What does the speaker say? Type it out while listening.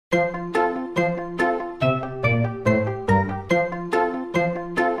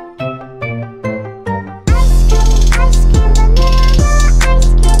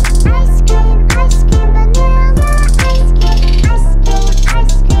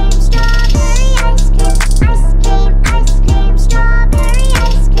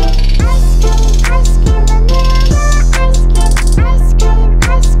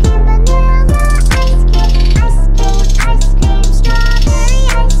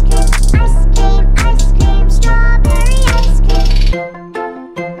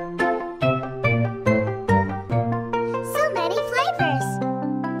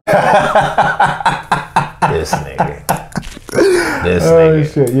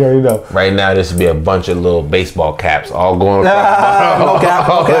shit. You already know. Right now, this would be a bunch of little baseball caps all going. No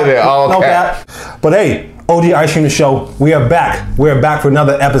cap. But hey, OG Ice Cream the Show. We are back. We are back for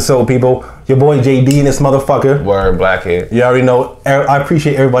another episode, people. Your boy JD and this motherfucker. Word, Blackhead. You already know. I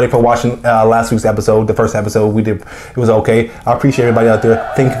appreciate everybody for watching last week's episode, the first episode we did. It was okay. I appreciate everybody out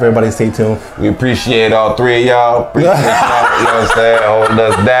there. Thank you for everybody. Stay tuned. We appreciate all three of y'all. Appreciate y'all, you know what I'm saying, holding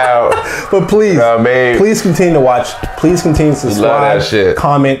us down. But please, please continue to watch. Please continue to subscribe, love that shit.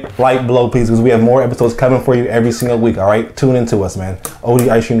 Comment, like below, please, because we have more episodes coming for you every single week. All right, tune into us, man. OG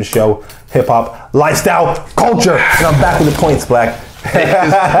Ice Cream the Show, hip hop, lifestyle, culture, and I'm back with the points, Black. You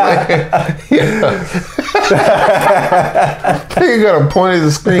gotta point at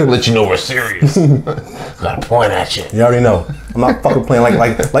the screen, let you know we're serious. Gotta point at you. You already know. I'm not fucking playing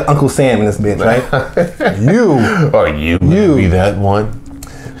like Uncle Sam in this bitch, right? You be that one.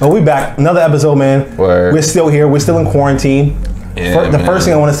 Well, we back. Another episode, man. Word. We're still here. We're still in quarantine. Yeah, the first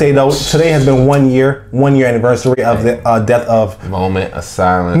thing I want to say though, today has been 1 year anniversary of the death of Moment of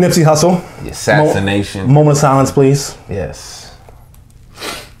silence. Nipsey Hussle. The assassination. Moment of silence, please. Yes.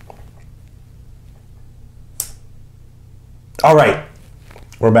 All right,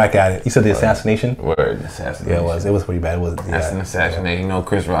 we're back at it. You said the assassination? Word, assassination. Yeah, it was pretty bad. That's an assassination. You know,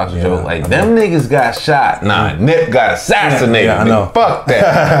 Chris Rock's joke, like, them niggas got shot. Nah, Nip got assassinated. Yeah, I know. Fuck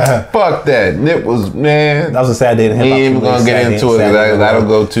that. Fuck that. Nip was, man. That was a sad day to hip hop. We ain't even gonna get into it because that'll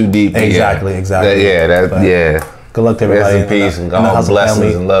go too deep. Exactly. Yeah. Good luck to everybody. Rest in peace and all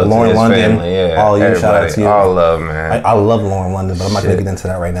blessings and love Lauren to his London, family. Yeah, all you, shout out to you. All love, man. I love Lauren London, but I'm not gonna get into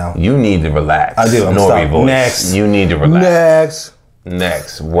that right now. You need to relax. I do. I'm Nori voice. Next. You need to relax.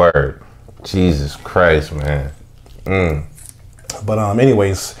 Next. Word. Jesus Christ, man. But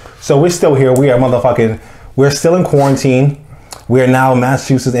anyways, so we're still here. We're still in quarantine. We are now in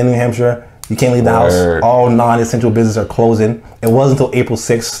Massachusetts and New Hampshire. You can't leave the house. All non-essential businesses are closing. It wasn't until April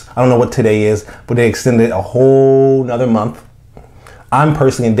 6th. I don't know what today is, but they extended a whole another month. I'm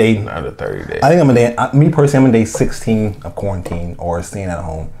personally in day... Another 30 days. I think I'm in day 16 of quarantine or staying at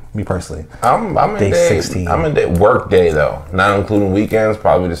home. Me personally. I'm in day 16. I'm in day work day though. Not including weekends,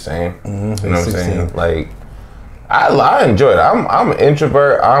 probably the same. You know what I'm saying? Like, I enjoy it. I'm an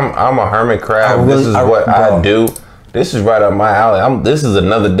introvert. I'm a hermit crab. This is what I do. This is right up my alley. This is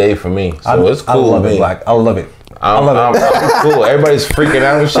another day for me. So it's cool. I love it, Black. I love it. I'm cool. Everybody's freaking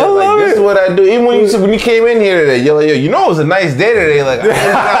out and shit. Like, this is what I do. Even when you came in here today, you're like, yo, you know it was a nice day today. Like, I ain't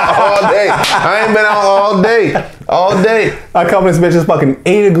been out all day. I ain't been out all day. All day. I come in this bitch, it's fucking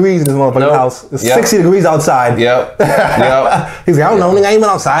 80 degrees in this motherfucking house. It's 60 degrees outside. Yep. He's like, I don't know, nigga, I ain't been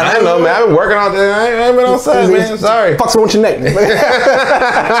outside. I don't know, man. I've been working out there. I ain't been outside, man. Sorry. Fuck's wrong with your neck?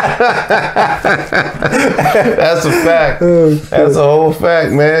 That's a fact. That's a whole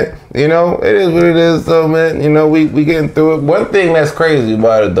fact, man. You know, it is what it is, though, man. You know, we getting through it. One thing that's crazy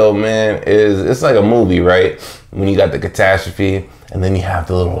about it, though, man, is it's like a movie, right? When you got the catastrophe, and then you have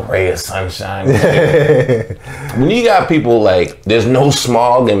the little ray of sunshine. When you got people like, there's no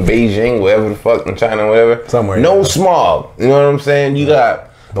smog in Beijing, wherever the fuck, in China, whatever. Somewhere. No smog. You know what I'm saying? You got...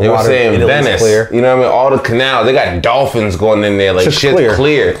 They were saying Venice, clear. You know what I mean? All the canals, they got dolphins going in there. Like, shit's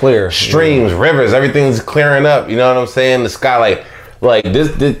clear. Streams, rivers, everything's clearing up. You know what I'm saying? The sky, like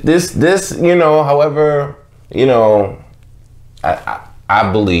this, you know, however, you know,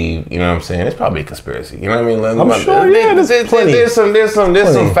 I believe, you know what I'm saying? It's probably a conspiracy. You know what I mean? I'm sure, yeah,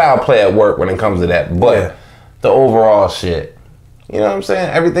 there's some foul play at work when it comes to that. But the overall shit, you know what I'm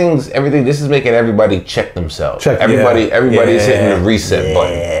saying? Everything. This is making everybody check themselves. Everybody's hitting the reset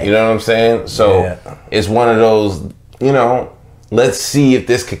button. You know what I'm saying? So it's one of those, you know, let's see if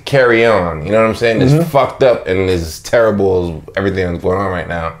this could carry on. You know what I'm saying? It's fucked up and as terrible as everything that's going on right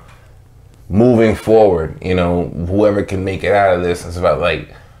now. Moving forward, you know, whoever can make it out of this, it's about like,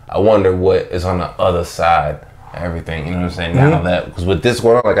 I wonder what is on the other side of everything. You know what I'm saying? Now that, because with this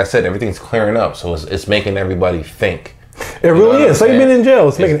going on, like I said, everything's clearing up. So it's making everybody think. It really is. It's like you've been in jail.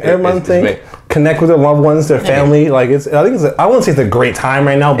 It's making everyone think, connect with their loved ones, their family. Like I wouldn't say it's a great time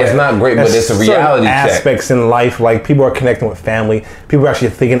right now, but it's not great, but it's a reality check. Aspects in life, like people are connecting with family. People are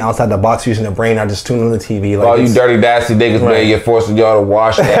actually thinking outside the box, using their brain, not just tuning on the TV. Like, all you dirty, nasty niggas, man, you're forcing y'all to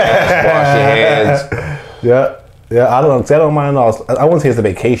wash your ass, wash your hands. Yeah, I don't mind at all. I wouldn't say it's a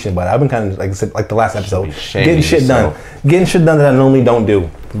vacation, but I've been kind of, like I said, like the last episode, getting shit done that I normally don't do.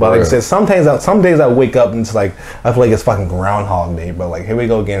 But like I said, some days I wake up and it's like, I feel like it's fucking Groundhog Day, but like, here we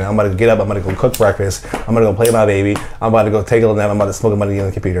go again. I'm about to get up, I'm about to go cook breakfast, I'm about to go play with my baby, I'm about to go take a little nap, I'm about to smoke, I'm about to get on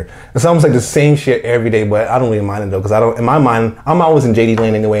the computer. It's almost like the same shit every day, but I don't really mind it though, because in my mind, I'm always in JD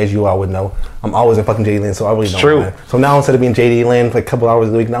land anyway, as you all would know. I'm always in fucking JD land, so I really don't mind. So now instead of being JD land for a couple hours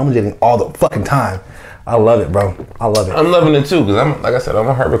a week, now I'm JDing all the fucking time. I love it, bro. I love it. I'm loving it too, because like I said, I'm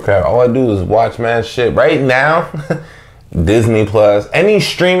a hermit. All I do is watch mad shit. Right now, Disney Plus, any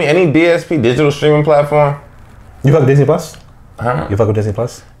DSP, digital streaming platform. You fuck with Disney Plus? Huh? You fuck with Disney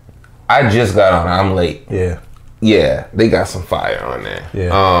Plus? I just got on. I'm late. Yeah. Yeah, they got some fire on there.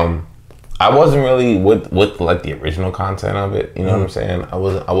 Yeah. I wasn't really with like the original content of it. You know what I'm saying? I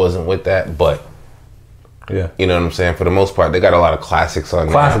wasn't with that, but yeah, you know what I'm saying. For the most part, they got a lot of classics on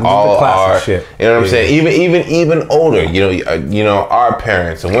there. All classic shit. You know what I'm saying? Even older. You know our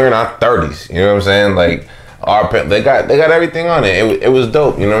parents, and we're in our 30s. You know what I'm saying? Like they got everything on it. It was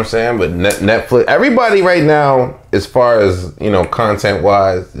dope. You know what I'm saying? But Netflix, everybody right now, as far as content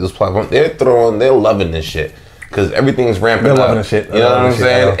wise, this platform, they're loving this shit. Because everything's ramping up. They're loving the shit. You know what I'm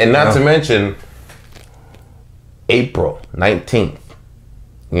saying? And not to mention, April 19th.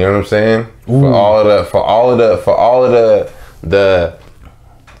 You know what I'm saying? Ooh. For all of the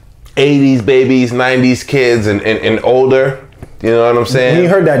 80s babies, 90s kids, and older. You know what I'm saying? When you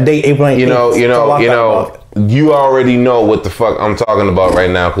heard that date, April 19th. You already know what the fuck I'm talking about right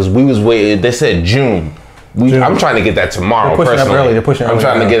now. Because we was waiting. They said June. I'm trying to get that tomorrow. They're pushing up early. I'm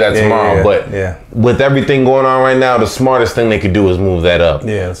trying to get that tomorrow, but with everything going on right now, the smartest thing they could do is move that up.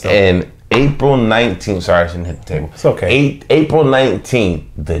 Yeah. And April 19th. Sorry, I shouldn't hit the table. It's okay. April 19th,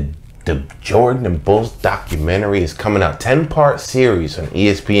 the Jordan and Bulls documentary is coming out. 10-part series on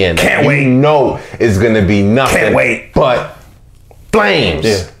ESPN. Can't wait. It's gonna be nothing. Can't wait. But flames.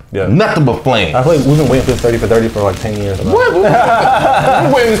 Yeah. Nothing but flames. I feel like we've been waiting for 30 for 30 for like 10 years. What? We've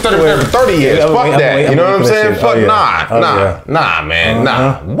been waiting for 30 for 30 years. Fuck that. You know what I'm saying? Fuck nah, man.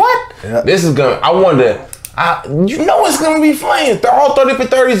 Nah. What? Yeah. This is gonna, I wonder, it's gonna be flames. They're all 30 for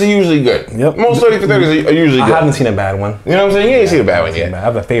 30s are usually good. Yep. Most 30 for 30s are usually good. I haven't seen a bad one. You know what I'm saying? You ain't seen a bad one yet. I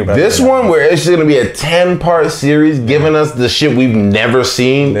have a favorite. This one where it's gonna be a 10-part series giving us the shit we've never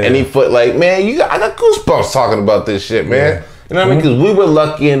seen. Any foot, like, man, I got goosebumps talking about this shit, man. Yeah. You know what I mean? Because we were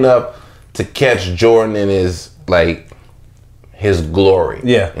lucky enough to catch Jordan in his glory.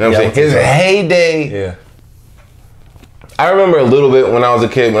 Yeah. You know what I'm saying? His heyday. Yeah. I remember a little bit when I was a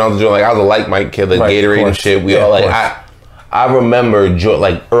kid, I was a Like Mike kid, like Gatorade and shit. We all I remember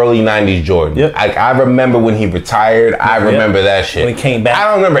early 90s Jordan. Yep. I remember when he retired. I remember that shit. When he came back. I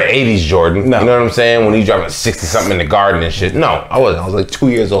don't remember 80s Jordan. No. You know what I'm saying? When he's driving 60-something in the garden and shit. No, I wasn't. I was like 2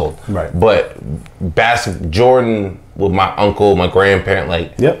 years old. Right. But Jordan with my uncle, my grandparent,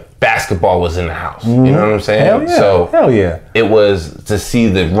 basketball was in the house. You know what I'm saying? Hell yeah. So hell yeah. It was to see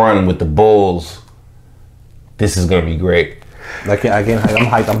the run with the Bulls. This is gonna be great. I'm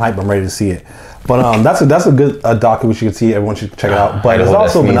hyped. I'm ready to see it. But that's a good docu we should see. Everyone should check it out. But there's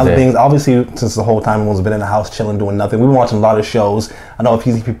also been other things. Obviously, since the whole time everyone's been in the house chilling, doing nothing. We've been watching a lot of shows. I know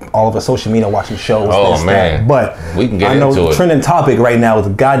all over social media watching shows. Oh man! But we can get into it. I know the trending topic right now is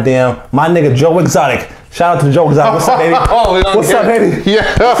goddamn my nigga Joe Exotic. Shout out to Joe Exotic. What's up, baby? What's up, baby? Yeah.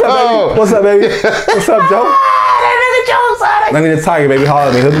 What's up, baby? What's up, Joe? That nigga Joe Exotic. I need a tiger, baby.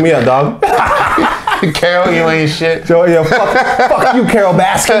 Holler at me. Hook me up, dog. Carol, you ain't shit. Joe, fuck you, Carol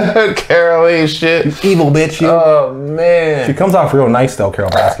Baskin. Carol ain't shit. You evil bitch, you. Oh man. She comes off real nice though, Carol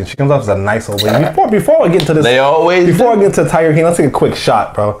Baskin. She comes off as a nice old lady. Before I get into this, I get to Tiger King, let's take a quick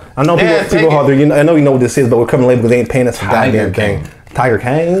shot, bro. I know people out there. I know you know what this is, but we're coming late because they ain't paying us for goddamn King. Tiger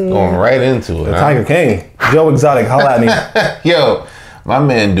King. Going right into it. Tiger King. Joe Exotic, holla at me. Yo, my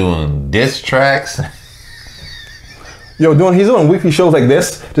man doing diss tracks. Yo, he's doing weekly shows like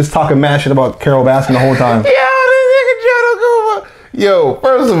this, just talking mad shit about Carol Baskin the whole time. Yo, this nigga Joe go. Yo,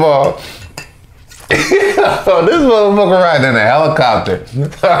 first of all, this motherfucker riding in a helicopter.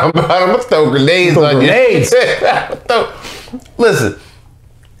 I'm gonna throw grenades on you. Listen,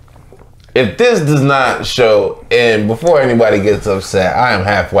 if this does not show, and before anybody gets upset, I am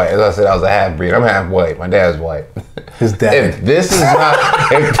half white. As I said, I was a half breed. I'm half white. My dad's white. His dad. If this is not,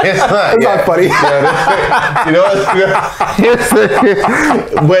 it's not funny. You know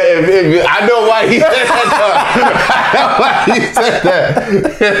but if I know why he said that. I know why he said that.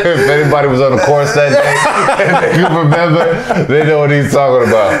 If anybody was on the course that day, if you remember, they know what he's talking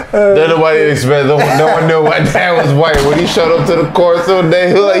about. Then nobody expected. No one knew my dad was white when he showed up to the course one day.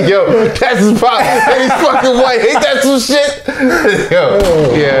 He was like, "Yo, that's his pop. And he's fucking white. Ain't that some shit?" Yo,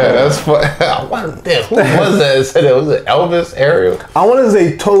 yeah, that's fun. Who was that? Said it was it Elvis, Ariel? I want to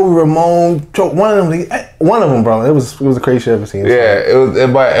say Toby, Ramon, one of them, bro. It was the craziest I've ever seen. Yeah, it was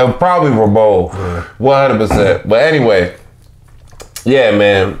probably Ramon, 100%. But anyway, yeah,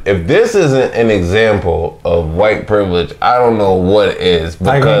 man. If this isn't an example of white privilege, I don't know what is,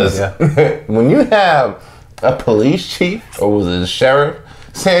 because when you have a police chief or was it a sheriff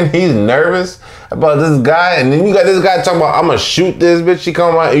saying he's nervous about this guy, and then you got this guy talking about I'm gonna shoot this bitch. She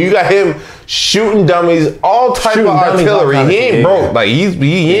come out, and you got him shooting dummies, all type of artillery. He ain't broke. Like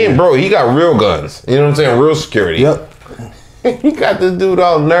he ain't broke. He got real guns. You know what I'm saying? Real security. Yep. You got this dude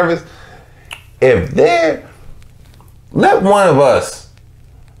all nervous. If they're let one of us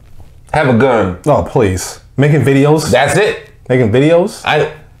have a gun. Oh please, making videos. That's it. Making videos.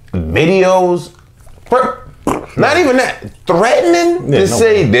 Videos. Not even that. Threatening to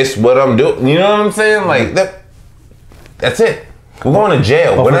say this what I'm doing. You know what I'm saying? Like that. That's it. We're going to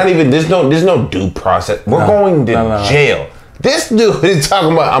jail. We're not even. There's no due process. We're going to jail. This dude is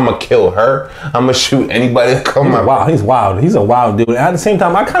talking about I'm gonna kill her. I'm gonna shoot anybody that come out. Wow, he's wild. He's a wild dude. At the same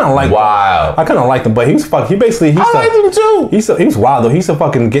time, I kind of like. Wow. I kind of like him, but he's fuck. He basically. I like him too. He's wild though. He's a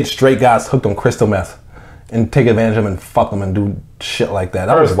fucking get straight guys hooked on crystal meth, and take advantage of him and fuck them and do shit like that.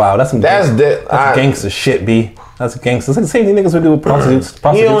 That was wild. That's some. That's gangster shit, B. That's gangster. It's like the same thing niggas would do with prostitutes.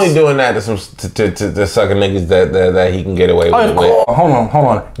 He only doing that to sucker niggas that he can get away with. Hold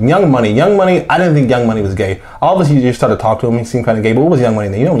on. Young Money. I didn't think Young Money was gay. All of us, you just started to talk to him. He seemed kind of gay. But what was Young Money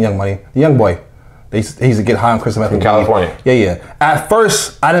then? You know Young Money, the young boy. He used to get high on crystal meth in California. Yeah. At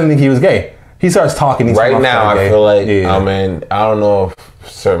first, I didn't think he was gay. He starts talking. Right now, I feel like I mean, I don't know if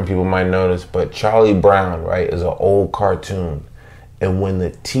certain people might notice, but Charlie Brown, right, is an old cartoon, and when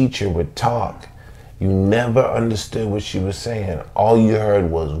the teacher would talk, you never understood what she was saying. All you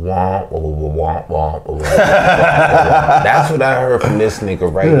heard was womp, womp, womp, womp. That's what I heard from this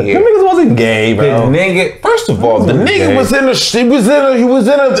nigga right here. Them niggas wasn't gay, bro. The nigga, first of all, the nigga was in a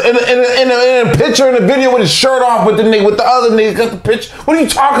picture in a video with his shirt off with the nigga, with the other nigga got the picture. What are you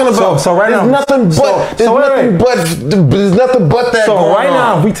talking about? So right now, there's nothing but that. So right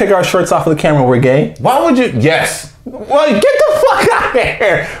now, if we take our shirts off of the camera, we're gay. Why would you? Yes. Well, get the fuck out of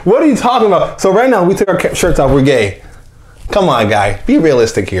here. What are you talking about? So right now, we take our shirts off, we're gay. Come on, guy. Be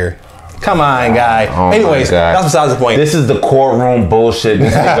realistic here. Come on, guy. Oh anyways, that's besides the point. This is the courtroom bullshit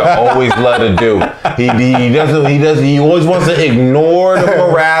this nigga always love to do. He always wants to ignore the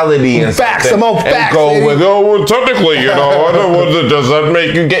morality and facts. Some more facts. Go with, well, technically, does that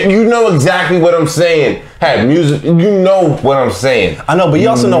make you get? You know exactly what I'm saying. Hey, music. You know what I'm saying. I know, but you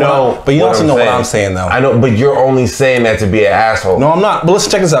also know what I'm saying, though. I know, but you're only saying that to be an asshole. No, I'm not. But let's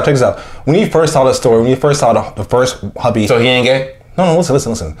check this out. When you first saw the story, when you first saw the first hubby. So he ain't gay? No,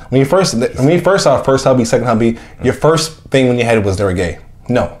 listen. When you first saw first hubby, second hubby, your first thing when you had it was they were gay.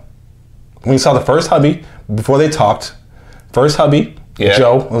 No. When you saw the first hubby, before they talked, first hubby,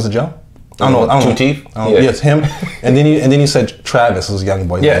 Joe, was it Joe? I don't know. Two teeth? Yes, him. and then you said Travis was a young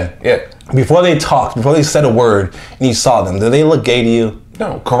boy. Yeah. Before they talked, before they said a word, and you saw them, did they look gay to you?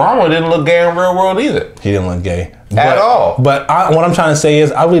 No, Karamo didn't look gay in real world either. He didn't look gay. At all. But what I'm trying to say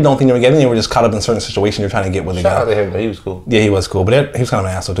is, I really don't think they were gay. I think they were just caught up in certain situations they're trying to get where they got. Shout out to him, he was cool. Yeah, he was cool, but he was kind of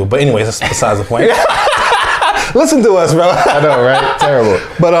an asshole too. But anyways, that's besides the point. Listen to us, bro. I know, right? Terrible.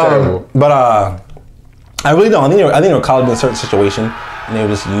 But I really don't. I think they were caught up in a certain situation, and they were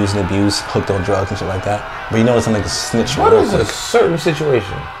just used and abused, hooked on drugs and shit like that. But you know, it's like a snitch. What is a certain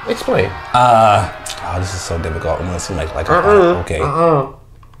situation? Explain. This is so difficult. I'm gonna seem like okay.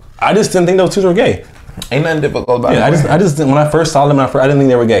 I just didn't think those two were gay. Ain't nothing difficult about it. I just didn't, when I first saw them, I didn't think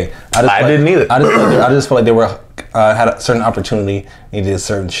they were gay. I didn't either. I just felt like they were had a certain opportunity, and did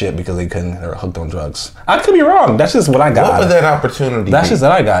certain shit because they were hooked on drugs. I could be wrong. That's just what I got. What was that opportunity? That's just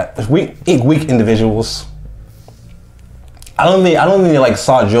what I got. Weak individuals. I don't think they like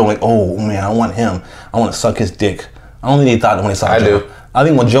saw Joe like, oh man, I want him. I want to suck his dick. I don't think they thought when they saw Joe. I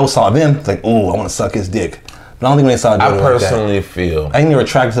think when Joe saw them, it's like, oh, I want to suck his dick. But I don't think when they saw Joe, I personally feel. I think they were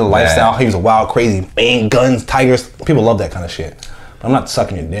attracted to the lifestyle. He was a wild, crazy, bang, guns, tigers. People love that kind of shit. But I'm not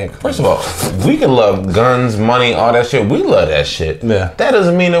sucking your dick. First of all, we can love guns, money, all that shit. We love that shit. Yeah. That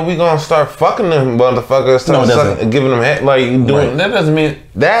doesn't mean that we gonna start fucking them motherfuckers, giving them head, like doing. Right. That doesn't mean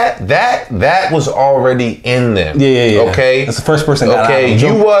that was already in them. Yeah. Okay. That's the first person. Got okay. Out.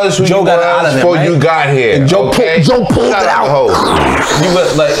 You was who Joe you got was out of them, before right? you got here. And Joe pulled it out. You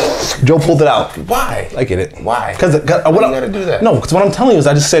was like Joe pulled it out. Why? I get it. Why? Because you gotta do that? No, because what I'm telling you is,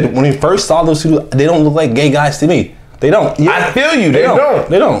 I just said when we first saw those two, they don't look like gay guys to me. They don't. Yeah. I feel you. They don't.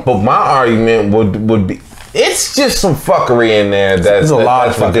 They don't. But my argument would be, it's just some fuckery in there. That's a lot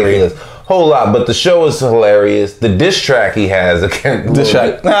of fuckery. Ridiculous. Whole lot. But the show is hilarious. The diss track he has against diss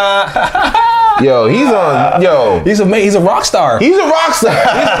track. Yo, he's on. Yo, he's a rock star. He's a rock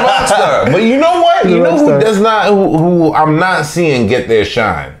star. But you know what? You know who does not? Who I'm not seeing get their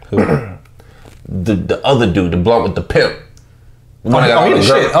shine. The other dude, the blunt with the pimp.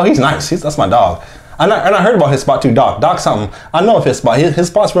 He's nice. That's my dog. And I heard about his spot too, Doc. Doc something. I know of his spot. His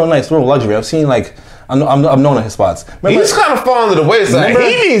spot's real nice, real luxury. I've seen like I've known of his spots. He's kind of falling to the wayside.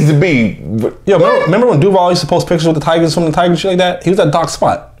 He needs to be. Remember when Duval used to post pictures with the Tigers from the Tigers shit like that? He was at Doc's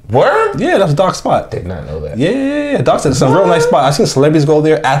spot. Word? Yeah, that's Doc's spot. Did not know that. Yeah. Doc said it's a real nice spot. I've seen celebrities go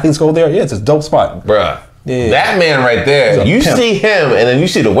there, athletes go there. Yeah, it's a dope spot. Bruh. Yeah. That man right there, you pimp. See him, and then you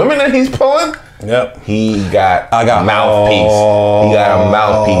see the women that he's pulling. Yep. He got a mouthpiece. He got a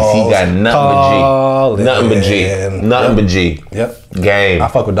mouthpiece. He got nothing but G. Nothing but G. Yep. Game. I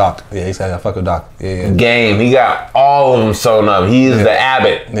fuck with Doc. Yeah, he said I fuck with Doc. Yeah. Game. He got all of them sewn up. He is the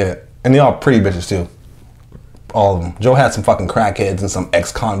Abbott. Yeah. And they all pretty bitches too. All of them. Joe had some fucking crackheads and some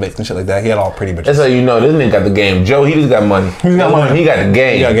ex-convicts and shit like that. He had all pretty bitches. That's how you know this nigga got the game. Joe, he just got money. He got money. He got the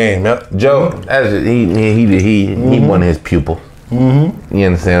game. He got game. Yep. Joe, he won his pupil. Mm-hmm. You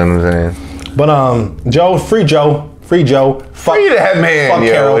understand what I'm saying? But Joe, free Joe. Free Joe. Free that man, fuck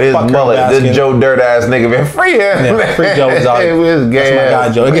yo. Carol, his mullet. This Joe dirt ass nigga, man. Free him. Yeah, free Joe is out. That's my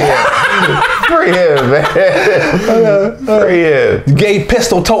guy, Joe. Free him, man. Free him. Gay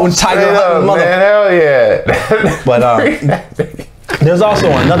pistol toting tiger hunting mother. Man, hell yeah. But there's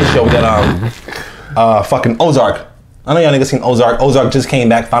also another show that fucking Ozark. I know y'all niggas seen Ozark. Ozark just came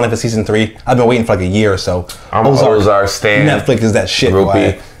back finally for season 3. I've been waiting for like a year or so. I'm Ozark stan. Netflix is that shit.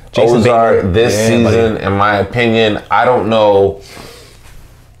 Jason Ozark Bateman. This season, in my opinion, I don't know.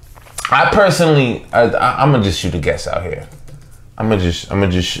 I personally, I'm gonna just shoot a guess out here. I'm gonna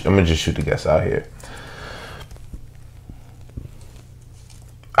just shoot a guess out here.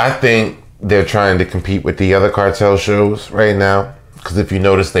 I think they're trying to compete with the other cartel shows right now, because if you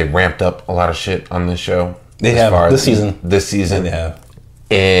notice, they ramped up a lot of shit on this show. They have this season. This season, they have.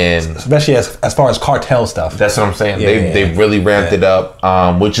 And especially as far as cartel stuff. That's what I'm saying. They really ramped it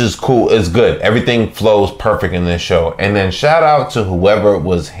up, which is cool. It's good. Everything flows perfect in this show. And then shout out to whoever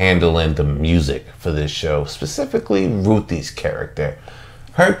was handling the music for this show, specifically Ruthie's character.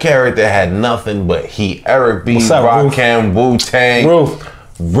 Her character had nothing but heat. Eric B, Rakim, Wu-Tang.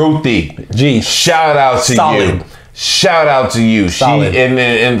 Ruthie. G. Shout out to you. Shout out to you. Solid. She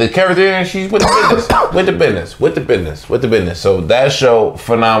and the character, she's with the business. So that show,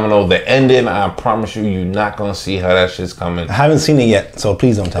 phenomenal. The ending, I promise you, you're not gonna see how that shit's coming. I haven't seen it yet, so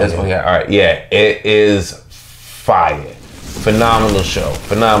please don't tell me. Okay, all right, yeah, it is fire. Phenomenal show.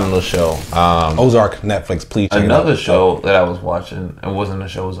 Ozark, Netflix, please check another show that I was watching, it wasn't a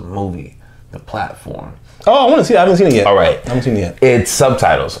show, it was a movie, The Platform. Oh, I want to see it. I haven't seen it yet. All right. I haven't seen it yet. It's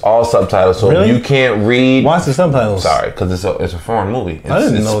subtitles. All subtitles. So really? You can't read. Why is the subtitles? Sorry, because it's a foreign movie. I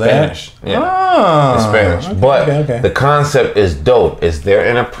didn't know Spanish. that. Yeah. Ah, it's Spanish. Okay, but the concept is dope. Is they're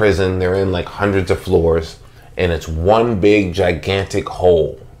in a prison. They're in like hundreds of floors. And it's one big gigantic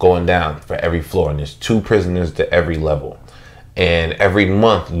hole going down for every floor. And there's 2 prisoners to every level. And every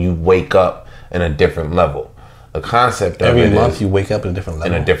month you wake up in a different level. The concept of every month you wake up in a different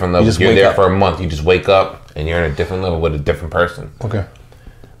level. In a different level. You're there for a month. You just wake up and you're in a different level with a different person. Okay.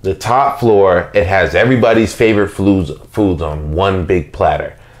 The top floor, it has everybody's favorite foods on one big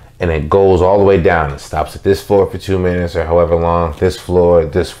platter. And it goes all the way down. It stops at this floor for 2 minutes or however long. This floor.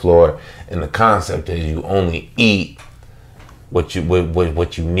 And the concept is you only eat what you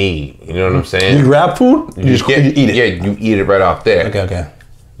need. You know what I'm saying? You grab food? You eat it. Yeah, you eat it right off there. Okay.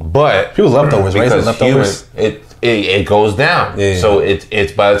 But people's leftovers, right? Leftovers. It goes down. Yeah. So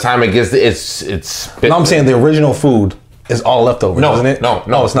it's by the time it gets it's. No, I'm saying the original food is all leftovers, isn't it? No,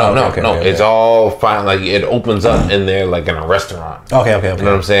 it's not. No. It's all fine. Like it opens up in there like in a restaurant. Okay. You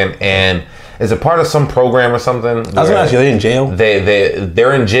know what I'm saying? And it's a part of some program or something. I was gonna ask you, they're in jail?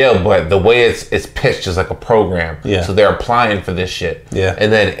 They're in jail, but the way it's pitched is like a program. Yeah. So they're applying for this shit. Yeah.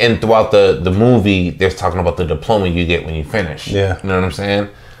 And then throughout the movie, they're talking about the diploma you get when you finish. Yeah. You know what I'm saying?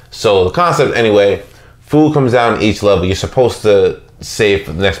 So the concept, anyway, food comes down each level. You're supposed to save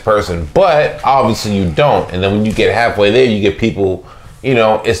for the next person, but obviously you don't. And then when you get halfway there, you get people, you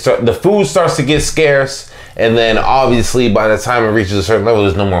know, the food starts to get scarce, and then obviously by the time it reaches a certain level,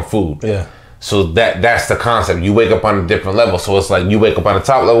 there's no more food. Yeah. So that's the concept. You wake up on a different level. So it's like you wake up on the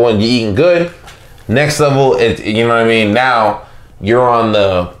top level and you're eating good. Next level, you know what I mean? Now you're on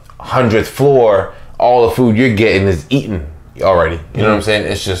the 100th floor. All the food you're getting is eaten already. You know what I'm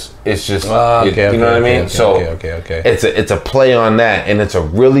saying? It's just you know what I mean? Okay. It's a play on that, and it's a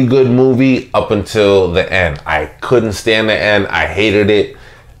really good movie up until the end. I couldn't stand the end. I hated it.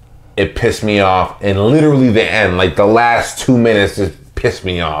 It pissed me off. And literally the end, like the last 2 minutes just pissed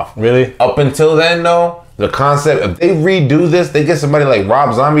me off. Really? Up until then though, the concept, if they redo this, they get somebody like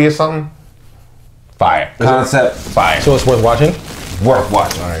Rob Zombie or something, fire. Concept, fire. So it's worth watching? Worth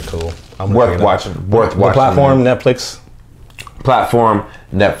watching. All right, cool. Worth watching. The platform, Netflix. platform,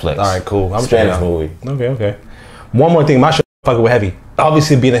 Netflix. All right, cool. I'm Spanish movie. Okay. One more thing, my show fucking with heavy.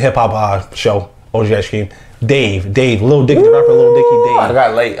 Obviously, being a hip hop show, OG Ice Cream. Dave, Lil Dicky, the rapper Lil Dicky, Dave. I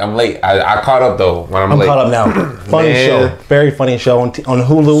got late. I'm late. I caught up though. When I'm late. caught up now. Funny show, very funny show on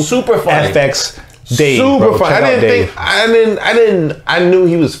Hulu. Super funny. FX. Dave, super funny. I knew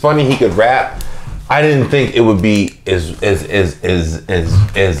he was funny. He could rap. I didn't think it would be as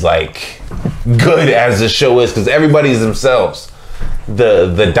like good as the show is, because everybody's themselves.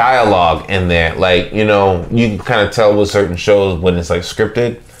 The dialogue in there, like, you know, you can kind of tell with certain shows when it's like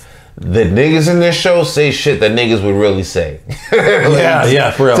scripted. The niggas in this show say shit that niggas would really say.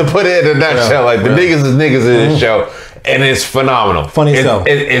 Yeah, for real. To put it in a nutshell, like the niggas is niggas in this show, and it's phenomenal. Funny show.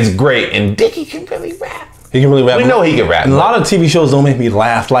 It's great, and Dickie can really rap. He can really rap. We know he can rap. And a lot of TV shows don't make me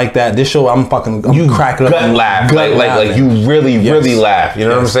laugh like that. This show, I'm cracking up. Gut laugh. Like you really laugh. You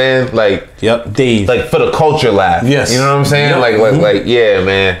know what I'm saying? Like, yep, Dave. Like for the culture laugh. Yes. You know what I'm saying? Yep. Like, yeah,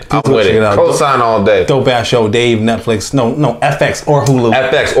 man. I'm with it. Co-sign all day. Dope ass show. Dave, Netflix. No, FX or Hulu.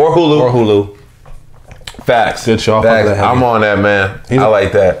 FX or Hulu. Facts. Good show. I'm on that, man. I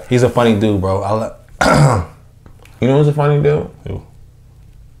like that. He's a funny dude, bro. You know who's a funny dude? Who?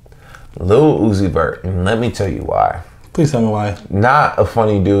 Lil Uzi Vert, and let me tell you why. Please tell me why. Not a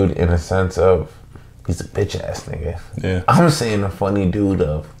funny dude in the sense of he's a bitch ass nigga. Yeah. I'm saying a funny dude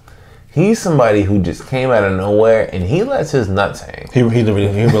of he's somebody who just came out of nowhere and he lets his nuts hang. He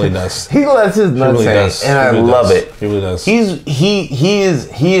really does. He lets his nuts hang, and I love it. He really does. He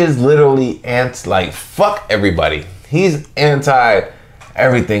is literally like fuck everybody. He's anti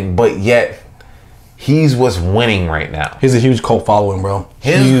everything, but yet he's what's winning right now. He's a huge cult following, bro.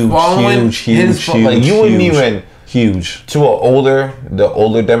 His following, huge. Like you wouldn't even huge to the older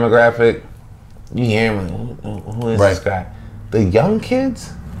demographic. You hear him? Who is this guy? The young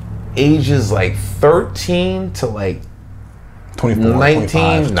kids, ages like 13 to like 24,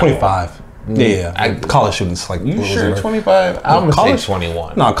 19, 25. Yeah. College students like. You sure 25? I'm gonna say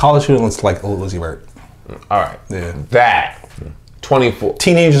 21. No, college students like Lil Uzi Vert. All right. Yeah. That 24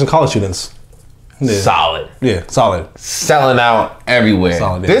 teenagers and college students. Yeah. Solid. Yeah, solid. Selling out everywhere.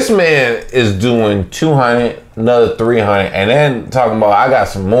 Solid, yeah. This man is doing 200, another 300, and then talking about I got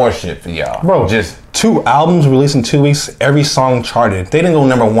some more shit for y'all. Bro, just 2 albums released in 2 weeks. Every song charted. They didn't go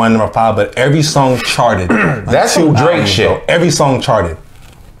number 1, number 5, but every song charted. That's some Drake shit. Bro. Every song charted.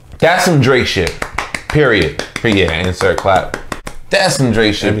 That's some Drake shit. Period. Yeah, insert clap. That's some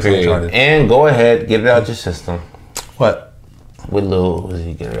Drake shit. Every period. And go ahead, get it out your system. What? With Lil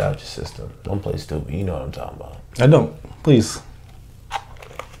Uzi, get it out your system. Don't play stupid. You know what I'm talking about. I don't. Please.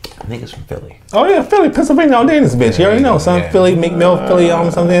 Niggas from Philly. Oh yeah, Philly, Pennsylvania all day in this bitch. You already know, son. Philly, McMill, Philly,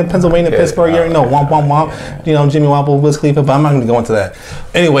 something. Pennsylvania, Pittsburgh. You already know. Womp womp womp. You know, Jimmy Womp, Wiz Khalifa. But I'm not going to go into that.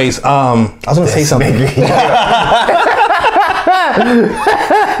 Anyways, I was going to say something.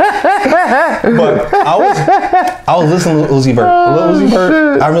 But I was listening to Uzi Vert. Lil Uzi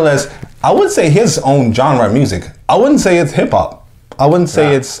Vert. I realized I wouldn't say his own genre of music. I wouldn't say it's hip hop. I wouldn't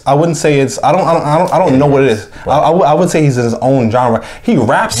say it's. I don't know what it is. I would say he's in his own genre. He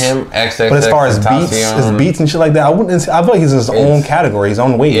raps, him, but as far as his beats and shit like that, I feel like he's in his own category, his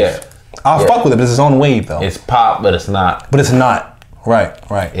own wave. Yeah. I'll fuck with it, but it's his own wave though. It's pop, but it's not. But it's not. Right.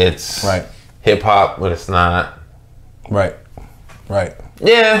 It's hip hop, but it's not. Right.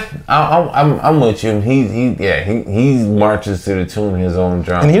 Yeah, I'm with you. He marches to the tune of his own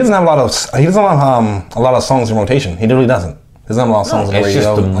drum. And he doesn't have a lot of songs in rotation. He really doesn't. There's not a lot of songs on the radio. It's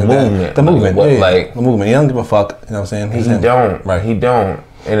just the movement. The movement. Like the movement. He doesn't give a fuck. You know what I'm saying? He don't. Right. He don't.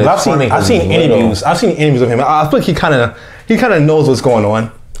 And I've seen interviews. I've seen interviews of him. I feel like he kind of knows what's going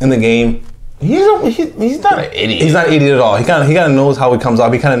on in the game. He's not an idiot. He's not an idiot at all. He kind of knows how it comes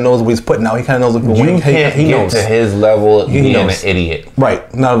out. He kind of knows what he's putting out. He kind of knows what people want. You can't get to his level being an idiot.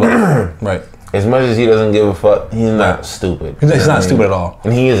 Right. Not at all. Right. As much as he doesn't give a fuck, he's not stupid. He's not stupid at all.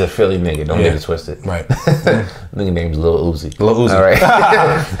 And he is a Philly nigga. Don't get it twisted. Right. Nigga name's Lil Uzi. Lil Uzi. All right.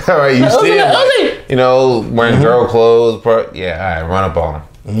 All right. You see him, like, you know, wearing girl clothes. Yeah. All right. Run up on him.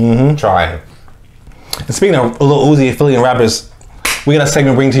 Mm-hmm. Try him. And speaking of Lil Uzi, Philly and rappers, we got a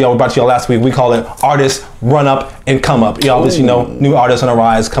segment bring to y'all. We brought to y'all last week. We call it Artists Run Up and Come Up. Y'all obviously know new artists on the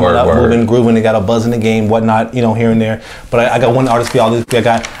rise, coming up, moving, grooving. They got a buzz in the game, whatnot, you know, here and there. But I got one artist for y'all this week. I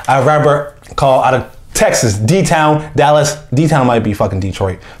got a rapper called out of Texas, D-Town, Dallas. D-Town might be fucking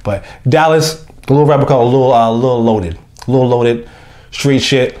Detroit, but Dallas, a little rapper called Lil Loaded, street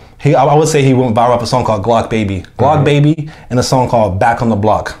shit. I would say he went viral with a song called Glock Baby. Glock Baby and a song called Back on the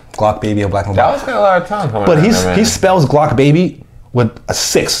Block. Glock Baby or Black on the Block. Dallas got a lot of time coming out. But he spells Glock Baby with a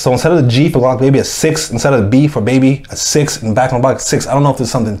 6. So instead of the G for Glock Baby, a 6. Instead of the B for Baby, a 6. And back on the block, 6. I don't know if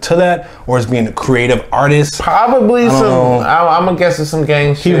there's something to that or it's being a creative artist. Probably some. I'm gonna guess it's some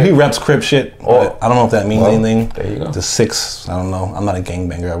gang shit. He reps Crip shit. But I don't know if that means anything. There you go. The 6. I don't know. I'm not a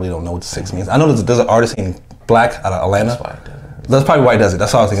gangbanger. I really don't know what the 6 means. I know there's an artist named Black out of Atlanta. That's probably why he does it.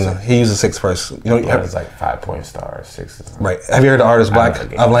 That's all I was thinking. He uses 6 first. You know, it's like 5-point stars, 6. Right. Have you heard the artist Black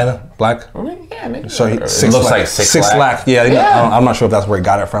of Atlanta? Black. Yeah, maybe. So he, it looks like 6 Lack. Yeah. I'm not sure if that's where he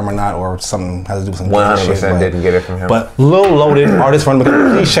got it from or not, or something has to do with some 100% didn't get it from him. But Lil Loaded, artist from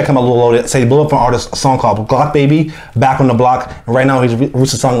please check him out. Lil Loaded. Say he blew up an artist, a song called Glock Baby, Back on the Block. And right now he's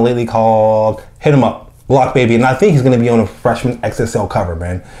released a song lately called Hit 'Em Up, Glock Baby, and I think he's gonna be on a Freshman XXL cover,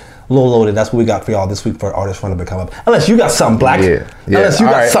 man. Lil Loaded, that's what we got for y'all this week for artists trying to become up. Unless you got something black. Yeah. Unless you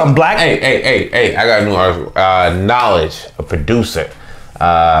got something black. Hey, I got a new artist. Knowledge, a producer.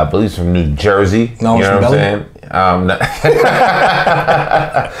 I believe he's from New Jersey. Knowledge, you know what I'm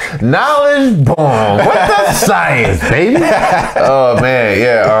saying? Knowledge bomb. What's the science, baby? Oh man,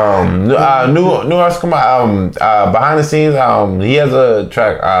 yeah. New artist come out. Behind the scenes, he has a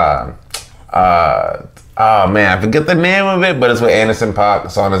track. Oh man, I forget the name of it, but it's with Anderson .Paak.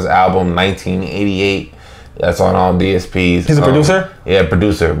 It's on his album 1988. That's on all DSPs. He's a producer? Yeah,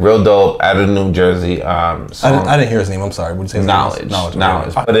 producer. Real dope, out of New Jersey. I didn't hear his name. I'm sorry. What did you say?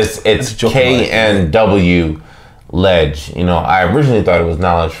 Knowledge. But it's KNW Ledge. You know, I originally thought it was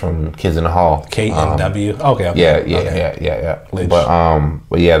Knowledge from Kids in the Hall. KNW. Okay. Yeah. Ledge.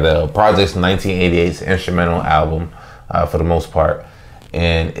 But yeah, the project's 1988's instrumental album for the most part.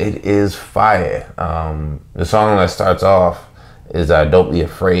 And it is fire. The song that starts off is Don't Be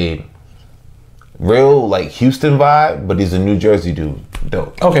Afraid. Real like Houston vibe, but he's a New Jersey dude.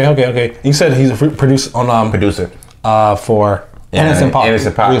 Dope. Okay. You said he's a producer on producer for Anderson .Paak.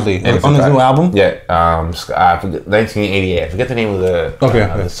 Anderson .Paak. Really? On his new album? Yeah. I forget 1988. I forget the name of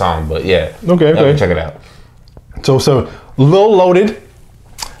the song, but yeah. Okay. Check it out. So Lil Loaded.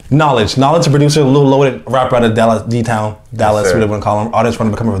 Knowledge, a producer, Lil Loaded, rapper out of Dallas, D-Town, Dallas, whatever you want to call him. Artists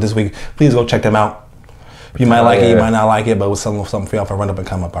running to come over this week. Please go check them out. You might like it, you might not like it, but with something for y'all to run up and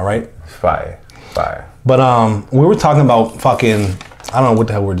come up, all right? Fire. But we were talking about fucking, I don't know what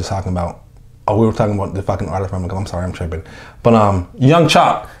the hell we were just talking about. Oh, we were talking about the fucking artist running. I'm sorry, I'm tripping. But Young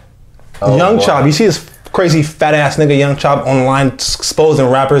Chop. Chop, you see this crazy fat ass nigga Young Chop online exposing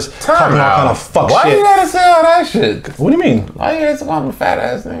rappers, talking all kind of fuck shit. Why you gotta say all that shit? What do you mean? Why you gotta call him a fat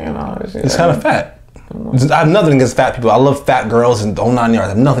ass nigga and all that shit? He's kind of fat. I have nothing against fat people. I love fat girls and the whole 9 yards. I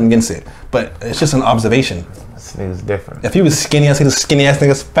have nothing against it. But it's just an observation. This nigga's different. If he was skinny, I'd say the skinny ass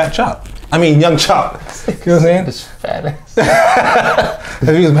nigga's Fat Chop. I mean Young Chop. You know what I'm saying? This fat ass.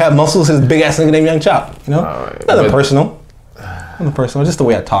 If he had muscles, his big ass nigga named Young Chop. You know? Right, nothing personal. Just the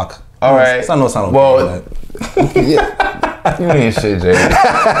way I talk. All right. It's not okay. Well, you ain't shit, Jay. You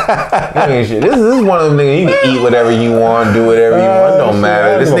ain't shit. This is one of them niggas. You can eat whatever you want, do whatever you want. It don't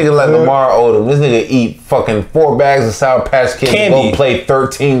matter. This nigga like Lamar Odom. This nigga eat fucking 4 bags of Sour Patch Kids and go play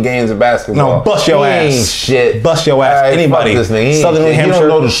 13 games of basketball. No, bust your ass. Ain't shit. Bust your ass. Right, anybody. This nigga. Southern New Hampshire. You don't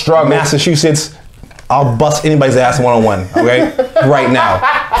know the struggle. Massachusetts. I'll bust anybody's ass one-on-one. Okay, right now.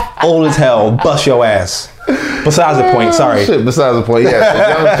 Old as hell. Bust your ass. Besides the point. Sorry. Shit. Besides the point. Yeah. So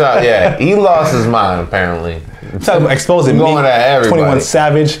Young Chop. Yeah. He lost his mind apparently. Exposing me, 21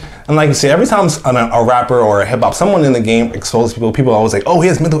 Savage, and like you said, every time a rapper or a hip hop, someone in the game exposes people are always like, oh, he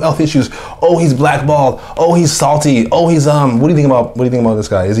has mental health issues. Oh, he's blackballed. Oh, he's salty. Oh, he's What do you think about this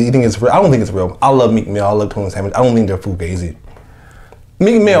guy? You think it's real? I don't think it's real. I love Meek Mill. I love 21 Savage. I don't think they're fugazi.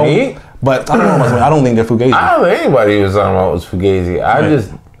 Meek Mill, but I don't know about. I don't think they're fugazi. I don't think anybody was talking about was fugazi. I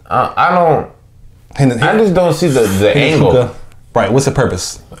just don't see the angle. Right, what's the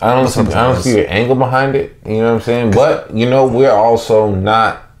purpose? I don't see the angle behind it. You know what I'm saying? But you know, we're also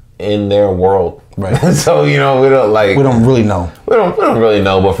not in their world, right? So you know, we don't really know. We don't really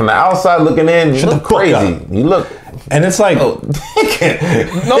know. But from the outside looking in, you look crazy. You look, and it's like, no, from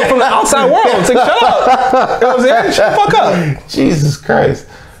the outside world, it's like, shut up. You know what I'm saying? Shut the fuck up. Jesus Christ.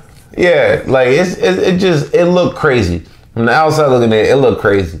 Yeah, like it looked crazy from the outside looking in. It looked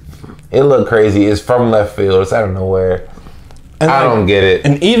crazy. It's from left field. It's out of nowhere. And I don't get it.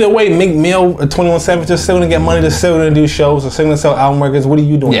 And either way, Meek Mill, 21 Savage, they're still gonna get money. They're still gonna do shows. They're still gonna sell album records. What are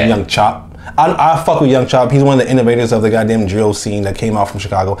you doing, Young Chop? I fuck with Young Chop. He's one of the innovators of the goddamn drill scene that came out from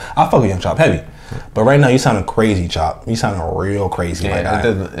Chicago. I fuck with Young Chop heavy. But right now, you sounding crazy, Chop. You sounding real crazy. Yeah,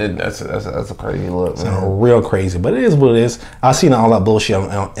 that's a crazy look. Sounding real crazy, but it is what it is. I've seen all that bullshit on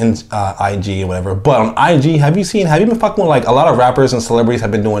IG and whatever. But on IG, have you been fucking with like a lot of rappers and celebrities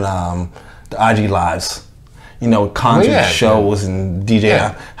have been doing the IG lives? concert shows and DJ.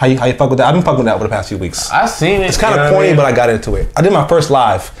 Yeah. How you fuck with that? I've been fucking with that over the past few weeks. I've seen it. It's kind of corny, but I got into it. I did my first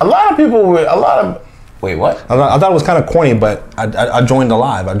live. Wait, what? I thought it was kind of corny, but I joined the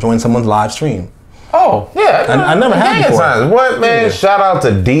live. I joined someone's live stream. Oh, yeah. I never had before. Times. What, man? Yeah. Shout out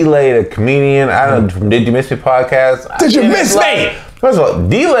to D-Lay, the comedian. From Did You Miss Me podcast. Did you miss me? First of all,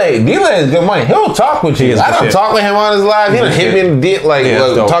 D-Lay is good money. He'll talk with you. I don't talk with him on his live. He done hit me in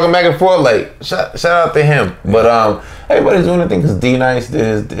the talking back and forth. Like, shout out to him. But everybody's doing the thing because D-Nice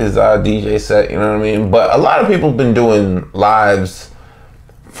did his DJ set, you know what I mean? But a lot of people have been doing lives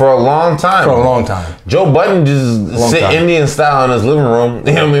for a long time. Joe Budden just sit Indian style in his living room,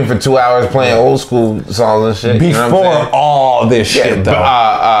 you know what I mean, for 2 hours playing old school songs and shit. Before all this shit,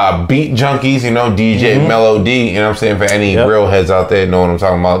 though. Beat Junkies, DJ Mellow D, you know what I'm saying, for any real heads out there know what I'm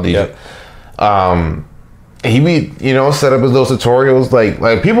talking about, DJ. He be, set up his little tutorials,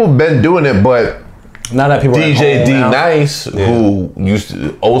 like people have been doing it, but now that people DJ D-Nice, who used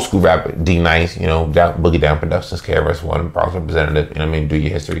to, old school rapper D-Nice, Boogie Down Productions, KRS-One, Bronx representative, you know what I mean? Do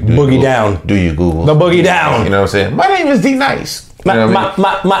your history. Boogie Down. Do your Google. The Boogie Down. You know what I'm saying? My name is D-Nice. My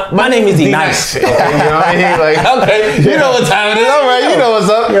name is D-Nice. Okay, you know what I mean? Like, okay, you know what time it is. All right, you know what's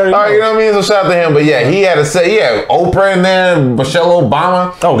up. All right, you know what I mean? So shout out to him. But yeah, he had to say, Oprah in there, Michelle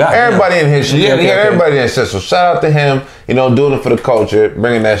Obama. Oh, God. Everybody in his shit. He had everybody in his shit. So shout out to him, doing it for the culture,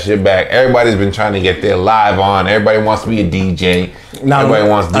 bringing that shit back. Everybody's been trying to get their live on. Everybody wants to be a DJ. Everybody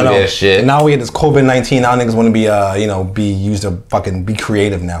wants to do their shit. Now we get this COVID-19. Now niggas want to be, be used to fucking be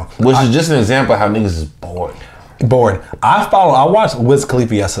creative now. Which is just an example of how niggas is bored. I watched Wiz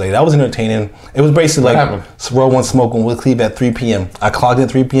Khalifa yesterday. That was entertaining. It was basically Roll One Smoking with Khalifa at 3 p.m. I clocked in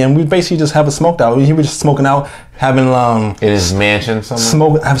at 3 p.m. We basically just have a smoked out. He was just smoking out, having in his mansion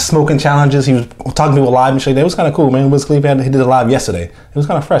somewhere. Smoking challenges. He was talking to people live and shit. It was kind of cool, man. Wiz Khalifa he did it live yesterday. It was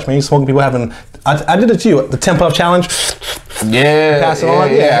kind of fresh, man. He was smoking people having. I did it to you. The 10 puff challenge. Pass it on. I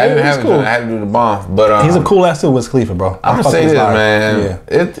didn't have cool. I had to do the bomb, but he's a cool ass too, Wiz Khalifa, bro. I'm gonna say this, man.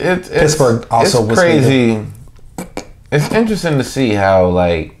 It's Pittsburgh also. It's crazy. It's interesting to see how,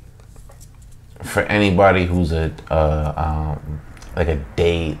 for anybody who's a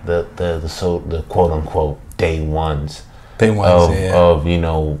day, the quote unquote day ones of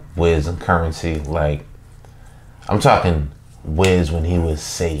Wiz and Currency. Like, I'm talking Wiz when he was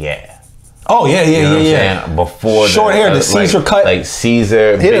Say Yeah. Oh yeah. Before short hair, the Caesar cut, like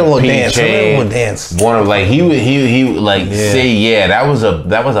Caesar, he did a little dance. One of he Say Yeah. That was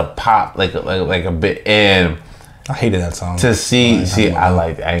a pop like a bit and. I hated that song. To see, I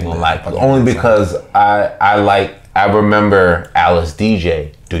ain't gonna lie. Only because I remember Alice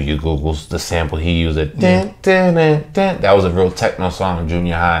DJ. Do your Googles, the sample he used it. That was a real techno song in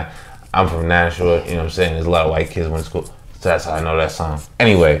junior high. I'm from Nashville, you know what I'm saying? There's a lot of white kids went to school. So that's how I know that song.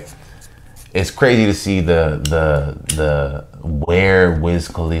 Anyway, it's crazy to see the where Wiz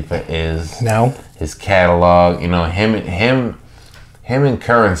Khalifa is now. His catalog, him and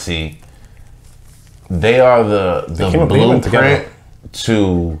Currency. They are the blueprint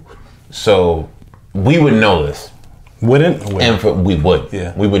to, so we would know this. Wouldn't? And we would.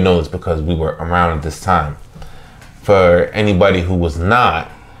 Yeah. We would know this because we were around at this time. For anybody who was not,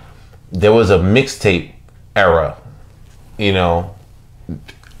 there was a mixtape era,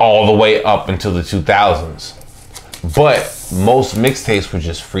 all the way up until the 2000s. But most mixtapes were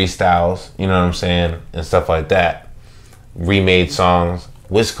just freestyles, you know what I'm saying, and stuff like that. Remade songs.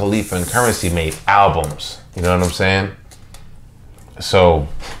 Wiz Khalifa and Currency made albums. You know what I'm saying? So,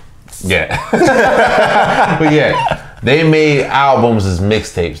 yeah. But yeah, they made albums as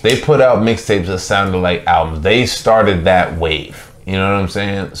mixtapes. They put out mixtapes that sounded like albums. They started that wave. You know what I'm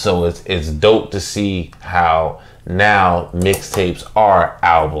saying? So it's dope to see how now mixtapes are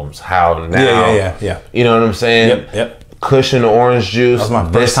albums. How now, yeah. You know what I'm saying? Yep. Kush and Orange Juice. That was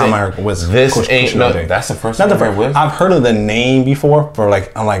my first time I heard Wiz. That's the first time I heard Wiz. I've heard of the name before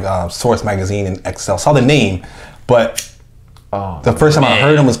on Source Magazine and Excel. Saw the name, but the first time I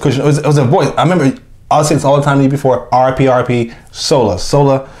heard him was Kush. It was a voice. I remember I'll say this all the time to you before. RP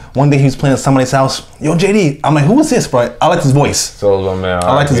Sola. One day he was playing at somebody's house. Yo, JD. I'm like, who is this, bro? I like his voice. Solo, man.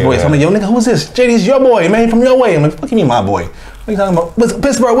 I like his voice. I'm like, yo, nigga, who is this? JD's your boy, man, from your way. I'm like, fuck you mean my boy? What are you talking about?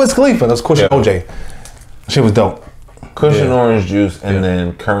 Pittsburgh, Wiz Khalifa. That's Kush and OJ. Shit was dope. Kush and Orange Juice, and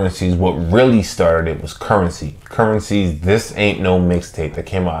then Currency's. What really started it was Currency. Currency's This Ain't No Mixtape that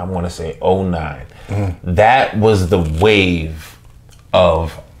came out, I want to say, 2009. Mm-hmm. That was the wave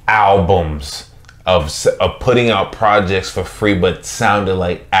of albums, of putting out projects for free, but sounded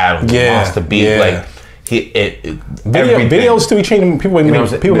like albums. Monster Beat, like videos too. He changed. People make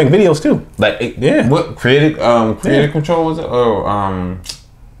videos too. Like what creative control was it? Or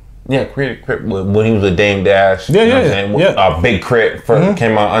Yeah, Crit when he was with Dame Dash. Yeah. Big Crit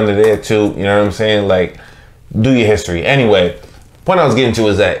came out under there too. You know what I'm saying? Like, do your history. Anyway, point I was getting to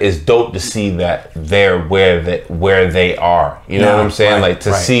is that it's dope to see that they're where they are. You know what I'm saying? Like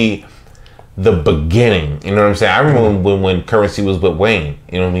to see the beginning. You know what I'm saying? I remember when Currency was with Wayne.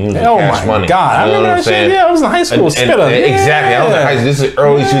 You know what I mean? He was with Cash Money. God, you know I remember that shit. Yeah, I was in high school. Exactly. I was in high school. This is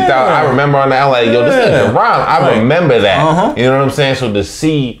early 2000. I remember on that. Like, yo, this is rhyme. I remember that. You know what I'm saying? So to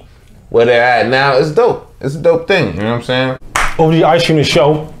see where they're at now, it's dope. It's a dope thing. You know what I'm saying? Over the Ice Cream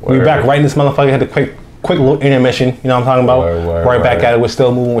Show. We're back right in this motherfucker. Had a quick little intermission. You know what I'm talking about? Right back at it. We're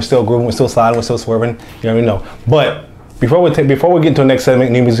still moving. We're still grooving. We're still sliding. We're still swerving. You know what I mean? No. But before we get into the next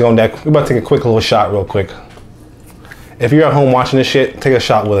segment, New Music on Deck, we're about to take a quick little shot real quick. If you're at home watching this shit, take a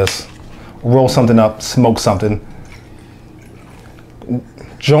shot with us. Roll something up. Smoke something.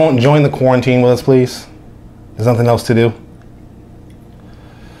 Join the quarantine with us, please. There's nothing else to do.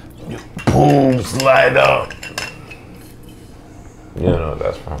 Boom, slide up. You know what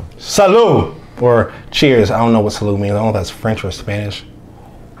that's from. Salud! Or cheers. I don't know what salud means. I don't know if that's French or Spanish.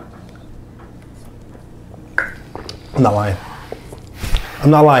 I'm not lying.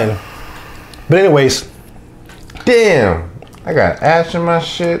 But anyways. Damn. I got ash in my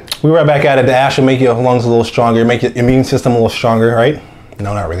shit. We're right back at it. The ash will make your lungs a little stronger, make your immune system a little stronger, right?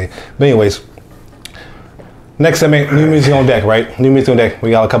 No, not really. But anyways. Next segment, New Music on Deck, right? New Music on Deck.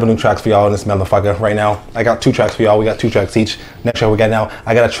 We got a couple new tracks for y'all in this motherfucker right now. I got 2 tracks for y'all. We got 2 tracks each. Next track we got now,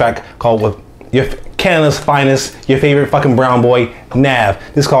 I got a track called with your Canada's finest, your favorite fucking brown boy, Nav.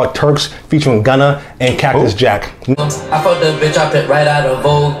 This is called Turks featuring Gunna and Cactus Jack. I fucked the bitch, I picked right out of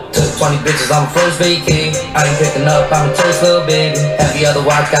Vogue. Took 20 bitches on my first vacay. I ain't picking up, I'm a Turks, little baby. Happy other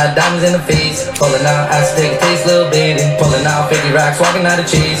watch, got diamonds in the face. Pulling out, I take a taste, little baby. Pulling out 50 racks, walking out of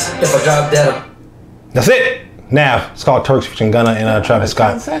cheese. If I drop dead, that's it. Nav. It's called Turks featuring Gunna and Travis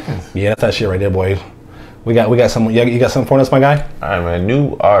Scott. 10 seconds. Yeah, that's that shit right there, boy. We got some. You got something for us, my guy? All right, man.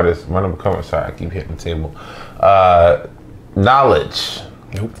 New artist. Run up a comment. Sorry, I keep hitting the table. Knowledge.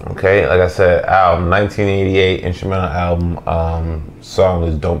 Nope. Okay, like I said, album 1988 instrumental album. Song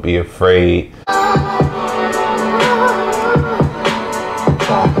is "Don't Be Afraid."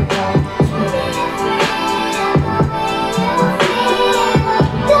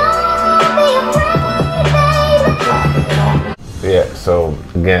 Yeah. So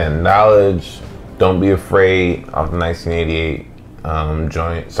again, Knowledge. Don't Be Afraid off the 1988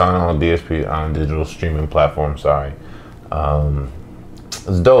 joint song on DSP on digital streaming platform. Sorry,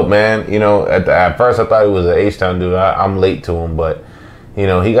 it's dope, man. You know, at first I thought he was an H-Town dude. I'm late to him, but you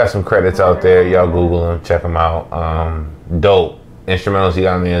know he got some credits out there. Y'all Google him, check him out. Dope instrumentals he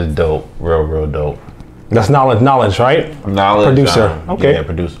got on there is dope, real dope. That's knowledge, right? Knowledge. Producer. Okay. Yeah,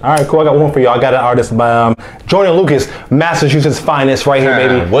 producer. All right, cool. I got one for y'all. I got an artist by Joyner Lucas, Massachusetts finest, right here,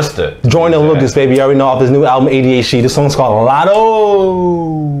 baby. What's the? Joyner Lucas, baby. You already know off his new album, ADHD. This song's called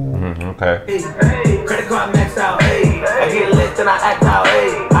Lotto. Okay. hey, credit card maxed out, hey. I get lit and I act out,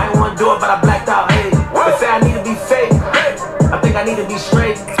 hey. I ain't want to do it, but I blacked out, hey. They say I need to be fake, I think I need to be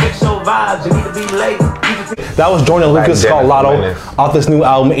straight. Switch your vibes, you need to be late. That was Joyner Lucas called Lotto off this new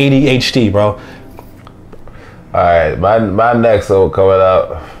album, ADHD, bro. All right, my next one coming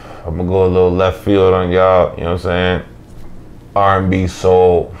up, I'm gonna go a little left field on y'all. You know what I'm saying? R&B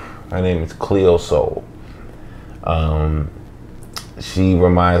soul. Her name is Cleo Soul. She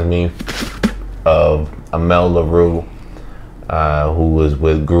reminds me of Amel LaRue, who was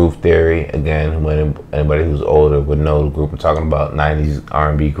with Groove Theory. Again, when anybody who's older would know the group I'm talking about, 90s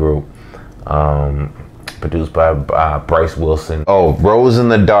R&B group. Produced by Bryce Wilson. Oh, Rose in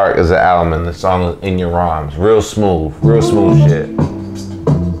the Dark is an album, and the song is In Your Arms. Real smooth shit.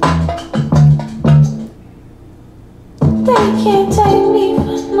 They can't take me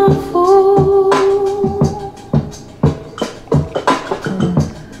for no fool.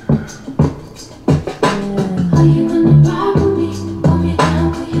 Are you gonna ride with me? Hold me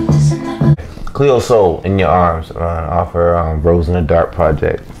down, will you listen never? Cleo Soul, In Your Arms, off her Rose in the Dark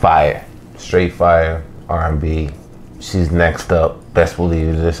project. Fire. Straight fire. R&B. She's next up. Best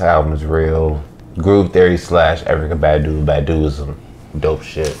believe this album is real. Groove Theory / Erykah Badu. Badu is some dope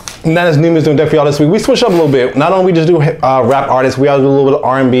shit. And that is New Music on Deck for y'all this week. We switched up a little bit. Not only we just do rap artists, we also do a little bit of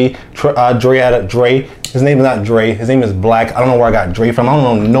R&B. Dre had a Dre. His name is not Dre. His name is Black. I don't know where I got Dre from. I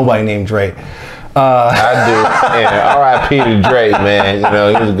don't know nobody named Dre. I do. Yeah, R.I.P. to Dre, man. You know,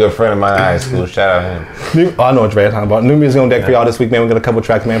 he was a good friend of mine in high school. Shout out him. I know what Dre is talking about. New Music on Deck for y'all this week, man. We got a couple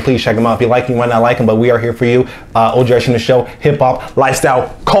tracks, man. Please check them out. If you like them, you might not like them, but we are here for you. Old Generation the Show, hip hop,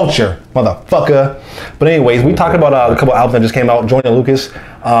 lifestyle, culture, motherfucker. But anyways, we talked about a couple albums that just came out. Joyner Lucas,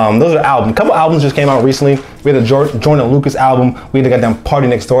 Those are albums. A couple albums just came out recently. We had a Jordan Lucas album. We had the goddamn Party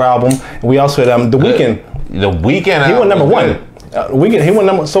Next Door album. And we also had The Weeknd. The Weeknd. He went number one. Weeknd. He went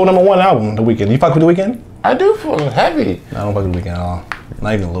number one album. The Weeknd. You fuck with The Weeknd? I do feel heavy. I don't fuck with The Weeknd at all.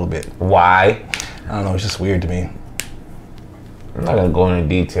 Not even a little bit. Why? I don't know. It's just weird to me. I'm not gonna go into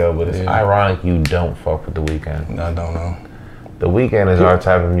detail, but it's ironic you don't fuck with The Weeknd. No, I don't know. The Weeknd is our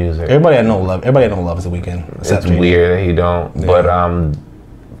type of music. Everybody I know loves The Weeknd. It's weird that he don't. Yeah. But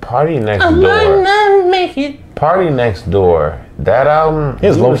Party Next Door. Party Next Door. That album. It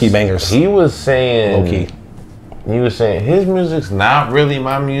was low key bangers. He was saying low key. He was saying his music's not really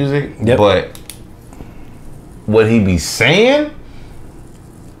my music, but what he be saying,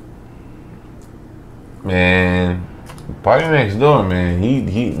 man. Party Next Door, man.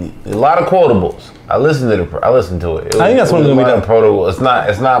 He a lot of quotables. I listened to it. I think that's one of the protocol. It's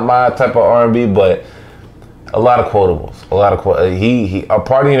not my type of R&B, but a lot of quotables. A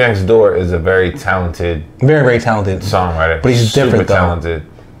Party Next Door is a very talented, very talented songwriter. But he's different though. Talented.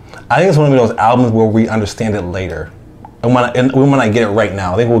 I think it's one of those albums where we understand it later, and when I get it right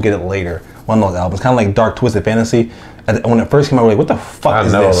now, I think we'll get it later. One of those albums, kind of like Dark Twisted Fantasy. When it first came out, we're like, what the fuck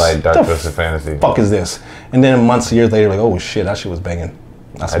is this? I know, like Dark Twisted Fantasy. Fuck is this? And then months, years later, like, oh shit, that shit was banging.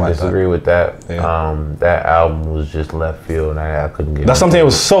 That's I disagree with that. Yeah. That album was just left field, and I couldn't get. That's something that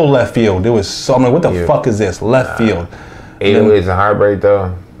was so left field. It was so. I'm like, what the fuck is this? Left field. 808s and Heartbreak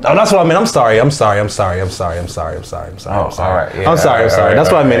though. Oh, that's what I meant. I'm sorry. Oh, all right. Yeah, I'm sorry. I'm sorry.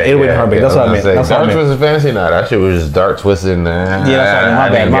 That's what I meant. 808 and Heartbreak. That's what I meant. Dark Twisted Fantasy. No, that shit was just Dark Twisted. Yeah,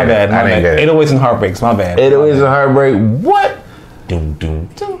 that's my bad. 808s and Heartbreaks. My bad. 808s and Heartbreak. What?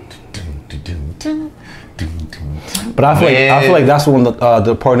 But I feel like that's when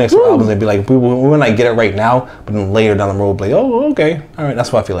the Party Next Door albums, they'd be like, we might get it right now, but then later down the road, like, oh, okay, all right.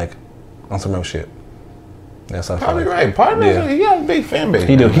 That's what I feel like on some real shit. That's how I feel. Probably right. Party Next Door, he got a big fan base.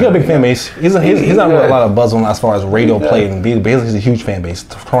 He do. He got a big fan base. He's not with a lot of buzz on as far as radio play and basically he's a huge fan base.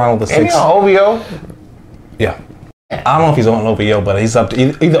 Toronto the 6. And he's on OVO. Yeah. I don't know if he's on OVO, but he's up to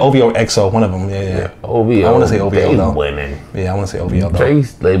either OVO or EXO, one of them. Yeah. OVO. I want to say OVO though. Winning. Yeah, I want to say OVO though.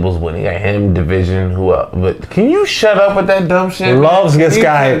 Trace labels winning. Got him, Division, who else? But can you shut up with that dumb shit? Loves this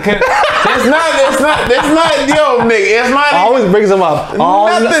guy. It's not, yo, Nick. It's not. Always brings him up. All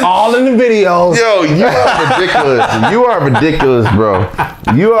in the videos. Yo, you are ridiculous. You are ridiculous, bro.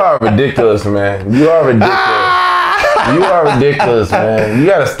 You are ridiculous, man. You are ridiculous. You are ridiculous, man. You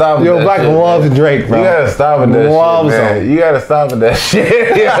gotta stop with that Black shit. loves Drake, bro. You gotta stop with that shit, man. You gotta stop with that shit.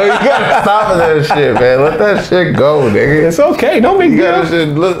 Yo, you gotta stop with that shit, man. Let that shit go, nigga. It's okay. Don't be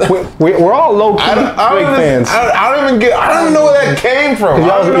good. We're all low-key Drake fans. I don't even know where that came from.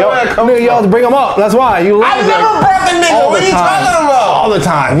 Y'all bring them up. That's why. You love I never brought the nigga. What are you talking about? All the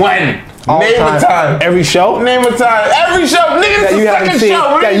time. When? Name a time. Every show? Name a time. Every show. Nigga, that you haven't seen.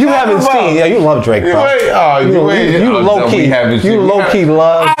 That you haven't seen. Yeah, you love Drake, bro. You low-key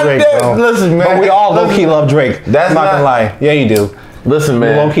love Drake, bro. Listen, man. But we all low-key love Drake. That's not gonna lie. Yeah, you do. Listen,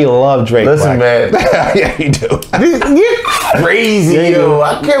 man. You low-key love Drake. Listen, man. Yeah, you do. You're crazy, yo.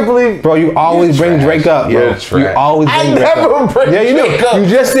 I can't believe. Bro, you always bring Drake up, bro. You always bring Drake up. I never bring Yeah, you do. You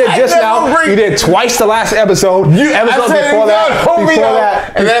just did now. You did twice the last episode. Episode before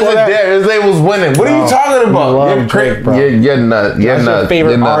that. And that's a dead. His label's winning. What are you talking about? You're Drake, bro. You're nuts. You're nuts. Your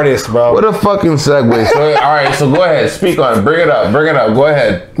favorite artist, bro. What a fucking segue. So, all right, so go ahead. Speak on it. Bring it up. Go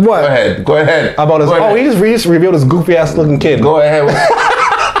ahead. What? Go ahead. About his. Oh, he just revealed his goofy ass looking kid. Go ahead.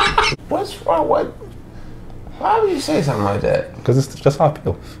 What's wrong? What? Why would you say something like that? Because it's just how I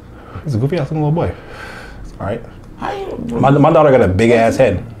feel. He's a goofy ass looking little boy. All right. My daughter got a big ass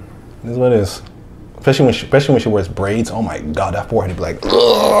head. This is what it is. Especially when she wears braids. Oh my god, that forehead would be like.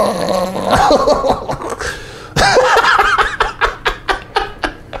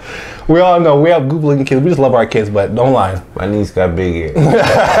 We all know we have goofy looking kids. We just love our kids, but don't lie. My niece got big ears. You know what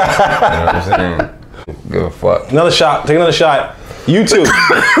I'm saying? Give a fuck. Another shot. Take another shot. You too.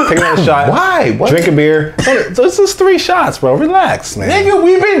 Take another shot. Why? What? Drink a beer. So it's just 3 shots, bro. Relax, man. Nigga,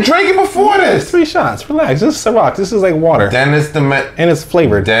 we've been drinking before this. It's 3 shots. Relax. This is Ciroc. This is like water. Dennis the Menace. And it's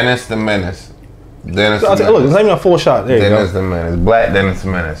flavored. Dennis the Menace. Look, it's not even a full shot. There you go. Dennis the Menace. Black Dennis the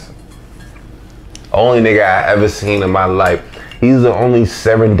Menace. Only nigga I ever seen in my life. He's the only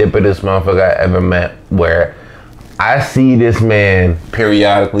serendipitous motherfucker I ever met where I see this man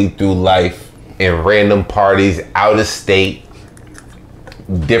periodically through life in random parties, out of state,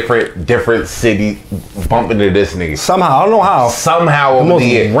 different city, bump into this nigga. Somehow, I don't know how. Somehow over the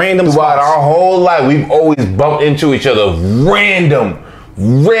years. Random throughout spots. our whole life, we've always bumped into each other. Random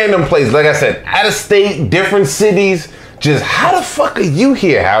places. Like I said, out of state, different cities. Just how the fuck are you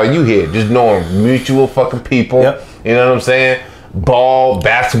here? How are you here? Just knowing mutual fucking people. Yep. You know what I'm saying?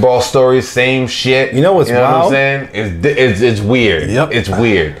 basketball stories, same shit. You know what's wild? What I'm saying? It's weird. Yep. It's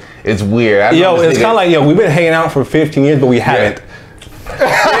weird. It's weird. It's kind of like, we've been hanging out for 15 years, but we haven't. That's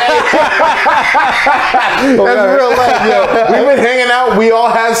real life, We've been hanging out. We all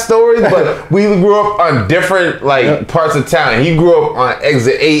have stories, but we grew up on different parts of town. He grew up on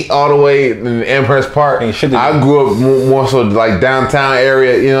Exit 8 all the way in Amherst Park. I grew up more so like downtown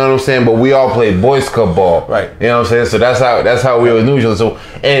area. You know what I'm saying? But we all played Boys Club ball. Right. You know what I'm saying? So that's how we always knew each other. So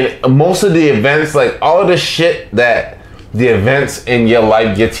and most of the events, like all of the shit that the events in your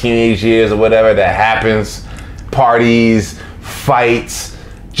life, your teenage years or whatever that happens, parties, fights,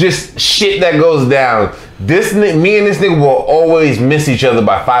 just shit that goes down. Me and this nigga will always miss each other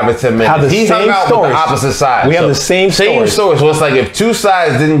by 5 or 10 minutes. He hung out with the opposite side. We have the same stories. So it's like if two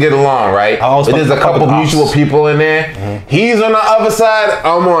sides didn't get along, right? But there's a couple mutual people in there. Mm-hmm. He's on the other side.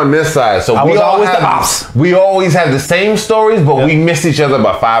 I'm on this side. So we always have the same stories, but we miss each other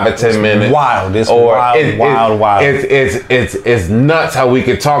by 5 or 10 minutes. Wild. It's wild. It's nuts how we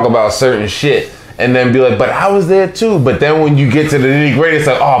could talk about certain shit. And then be like, but I was there too. But then when you get to the nitty gritty, it's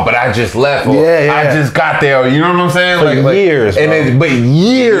like, oh, but I just left. Or I just got there. Or, you know what I'm saying? Like years. But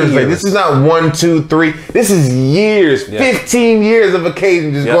years. Like, this is not 1, 2, 3. This is years. Yeah. 15 years of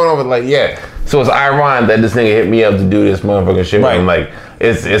occasion just going over. Like, So it's ironic that this nigga hit me up to do this motherfucking shit. Right. I'm like,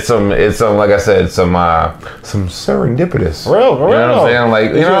 it's some like I said, some serendipitous. For real. You know what I'm saying?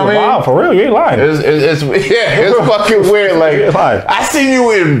 Like, you know what I mean? Wow, for real, you ain't lying. It's fucking weird. Like, I seen you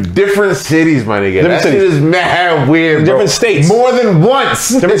in different cities, my nigga. That shit is mad weird, bro. Different states. More than once.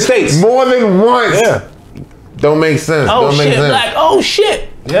 Different states. More than once. Yeah. Don't make sense. Oh shit, Black. Oh shit.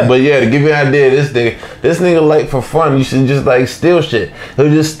 Yeah. But to give you an idea, this nigga like for fun, you should just like steal shit. He'll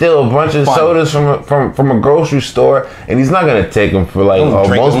just steal a bunch of sodas from a grocery store, and he's not gonna take them for like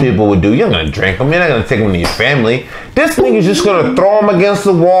most people would do. You're not gonna drink them. You're not gonna take them to your family. This nigga's just gonna throw them against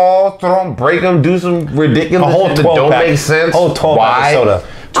the wall, break them, do some ridiculous shit that don't make sense. Whole 12 pack of soda.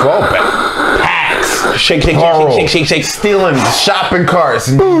 12 packs. Shake, stealing shopping carts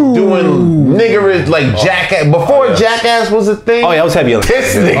and doing niggerish like Jackass. Before Jackass was a thing. Oh yeah, I was heavy on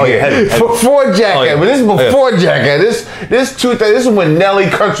this nigga. Oh, heavy. Before Jackass, but this is before Jackass. This is when Nelly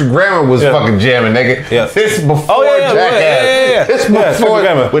Country Grammar was fucking jamming, nigga. Yeah. This is before Jackass. This before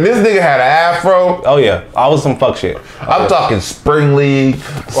when this nigga had an afro. Oh yeah, I was some fuck shit. I'm talking Spring League,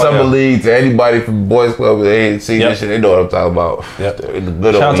 Summer League. To anybody from Boys Club, they ain't seen this shit. They know what I'm talking about.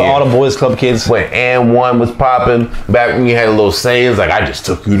 Shout out to all the Boys Club kids. When And One was popping, back when you had little sayings like "I just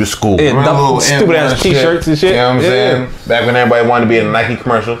took you to school." Yeah, stupid ass t-shirts and shit. You know what I'm saying? Back when everybody wanted to be in a Nike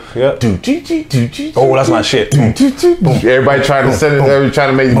commercial. Yeah. Oh, that's my shit. Everybody trying to send it. Everybody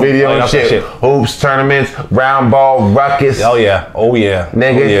trying to make video and shit. Hoops, tournaments, round ball, ruckus. Oh yeah.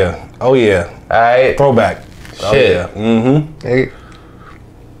 Nigga. Oh yeah. All right. Throwback. Shit. Oh, yeah. Hey.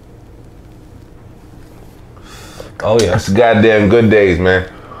 Oh yeah. It's goddamn good days, man.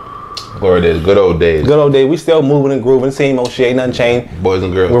 Glory days, good old days. Good old days. We still moving and grooving. Same old shit. Ain't nothing changed. Boys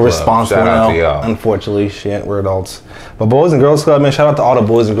and Girls We're Club. responsible Shout out now. to y'all. Unfortunately, shit, we're adults. But Boys and Girls Club, man. Shout out to all the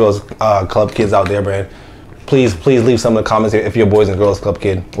Boys and Girls Club kids out there, man. Please leave some in the comments if you're a Boys and Girls Club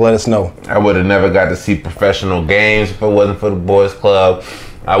kid. Let us know. I would have never got to see professional games if it wasn't for the Boys Club.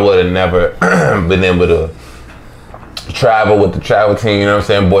 I would have never been able to travel with the travel team, you know what I'm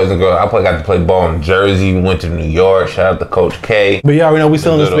saying? Boys and Girls. I got to play ball in Jersey. We went to New York. Shout out to Coach K. But you already know we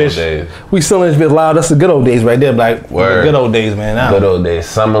still in this bitch. We still in this bitch loud. That's the good old days right there, like good old days, man. Now. Good old days.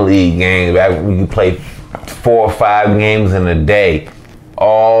 Summer league games. Back when you play 4 or 5 games in a day,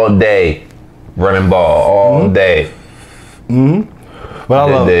 all day, running ball all day. But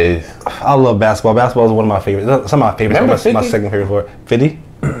I love basketball. Basketball is one of my favorites. Some of my favorites. My second favorite sport. 50.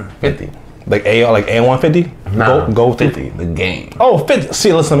 50. Like A150? No, go 50. The game. Oh, 50.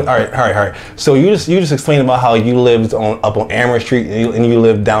 See, listen. All right. So you just explained about how you lived up on Amherst Street and you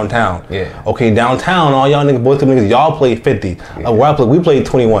live downtown. Yeah. Okay, downtown, all y'all niggas, both them niggas, y'all play 50. Yeah. We played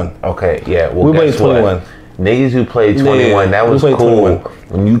 21. Okay, yeah. Well, we played 21. Niggas who played 21, that was cool. 21.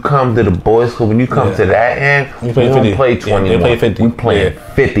 When you come to the Boys Club, when you come to that end, we don't play 21. They play 50. We play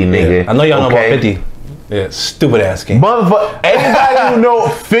 50, nigga. I know y'all know about 50. Yeah, stupid ass game. Motherfucker, anybody who know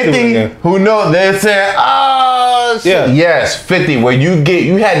 50, who know, they're saying, oh, shit. Yeah. Yes, 50, where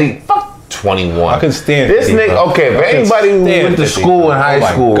you had to, fuck 21. I could stand this 50, nigga, okay, for anybody who went to school in high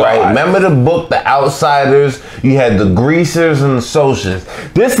school, right? Remember the book, The Outsiders? You had the greasers and the socials.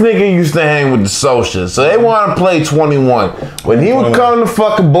 This nigga used to hang with the socials, so they want to play 21. When he would come to the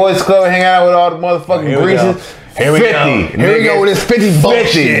fucking Boys Club and hang out with all the motherfucking greasers, 50. Here we go with this 50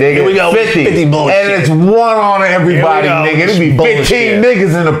 bullshit. Nigga. Here we go 50 bullshit. And it's one on everybody, nigga. It'd be 15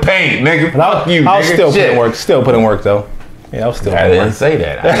 niggas in the paint, nigga. Fuck you, I'll nigga. still put in work. Still put in work, though. Yeah, I was still. I didn't say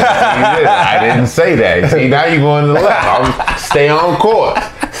that. I didn't say that. See, now you're going to the left. Stay on course.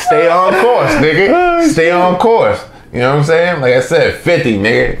 Stay on course, nigga. Stay on course. You know what I'm saying? Like I said, 50,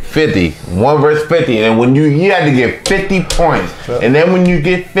 nigga. 50. 1 versus 50. And then when you had to get 50 points. And then when you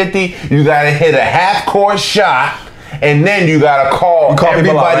get 50, you got to hit a half-court shot. And then you got to call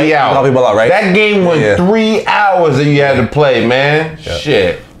everybody out. Call people out, right? That game went 3 hours that you had to play, man. Yeah.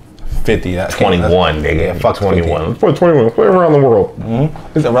 Shit. 50. That's 21, nigga. Yeah, fuck 21. Let's play 21. Play around the world.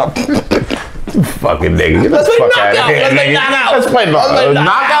 It's around. Fucking nigga. Let's play knockout. Let's play knockout.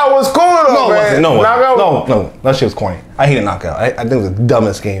 Knockout was cool though, man. No. That shit was corny. I hated knockout. I think it was the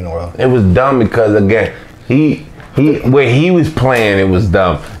dumbest game in the world. It was dumb because again, where he was playing, it was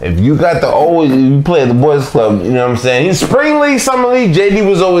dumb. If you got you play at the boys club, you know what I'm saying? In spring league, summer league, JD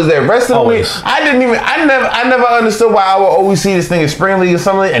was always there. Rest of the week, I never understood why I would always see this thing in spring league and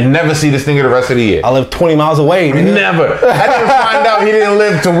summer league and never see this nigga the rest of the year. I live 20 miles away. Man. Never. I didn't find out he didn't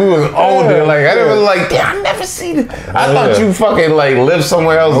live till we was older. Like I never I never see this. I thought you fucking lived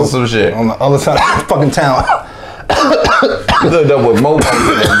somewhere else or some shit. On the other side of the fucking town. You lived up with Mo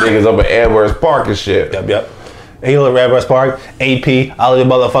niggas up at Amherst Park and shit. Yep. He live at Amherst Park. AP. I live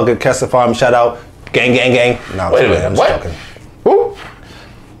motherfucking Kessler Farm. Shout out. Gang. No, wait a minute. I'm just joking. Who?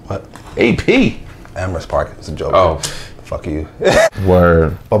 What? AP. Amherst Park. It's a joke. Oh. Fuck you.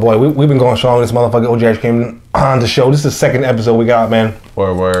 Word. But boy, we've been going strong. This motherfucker OG came on the show. This is the second episode we got, man.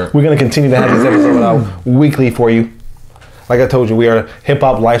 Word. We're going to continue to have this episode out weekly for you. Like I told you, we are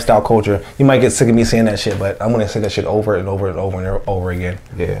hip-hop lifestyle culture. You might get sick of me saying that shit, but I'm going to say that shit over and over and over and over again.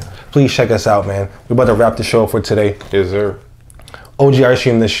 Yeah. Please check us out, man. We're about to wrap the show for today. Yes, sir. OG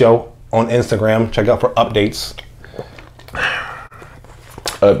Stream the show on Instagram. Check out for updates.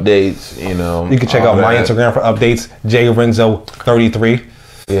 You know. You can check out my Instagram for updates. JRenzo33.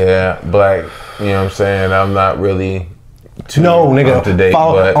 Yeah, black. You know what I'm saying? I'm not really nigga. Up to date,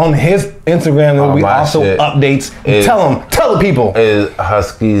 follow on his Instagram. We also updates. Tell the people. Is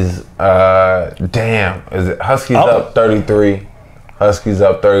Huskies? Is it Huskies up 33? Huskies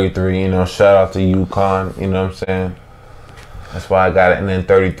up 33. You know, shout out to UConn. You know what I'm saying? That's why I got it. And then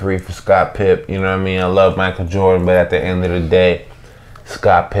 33 for Scott Pipp. You know what I mean? I love Michael Jordan, but at the end of the day,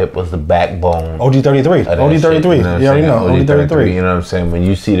 Scott Pipp was the backbone. OG33. OG33. You already know. OG33. You know what I'm saying? When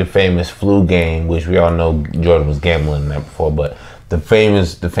you see the famous flu game, which we all know Jordan was gambling in that before, but the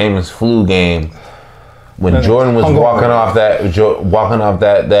famous flu game, when Jordan was walking off that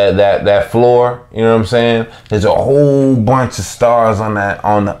floor, you know what I'm saying? There's a whole bunch of stars on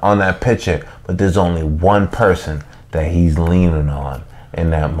that picture, but there's only one person that he's leaning on in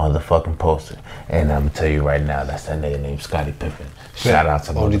that motherfucking poster. And I'm gonna tell you right now, that's that nigga named Scottie Pippen. Shout out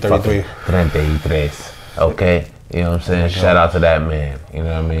to OG33. 33. Okay? You know what I'm saying? Shout out to that man. You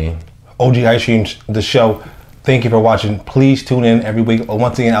know what I mean? OG Ice Cream, the show. Thank you for watching. Please tune in every week.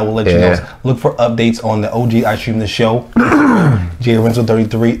 Once again, I will let you know. Look for updates on the OG Ice Cream, the show.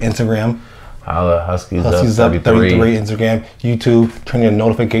 JRenzo33 Instagram. Holla, Huskies up 33 Instagram. YouTube. Turn your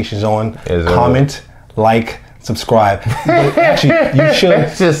notifications on. Comment, like, subscribe. Actually, you should.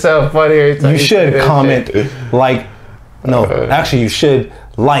 It's just so funny every time. You should comment, like. No, actually, you should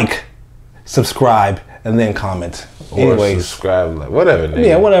like, subscribe, and then comment. Anyways, subscribe, like whatever. Nigga.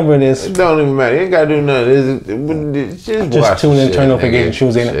 Yeah, whatever it is. It don't even matter. You ain't gotta do nothing. Just tune in, turn notifications,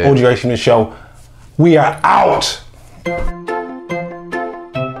 choose in. OG Stream the show. We are out.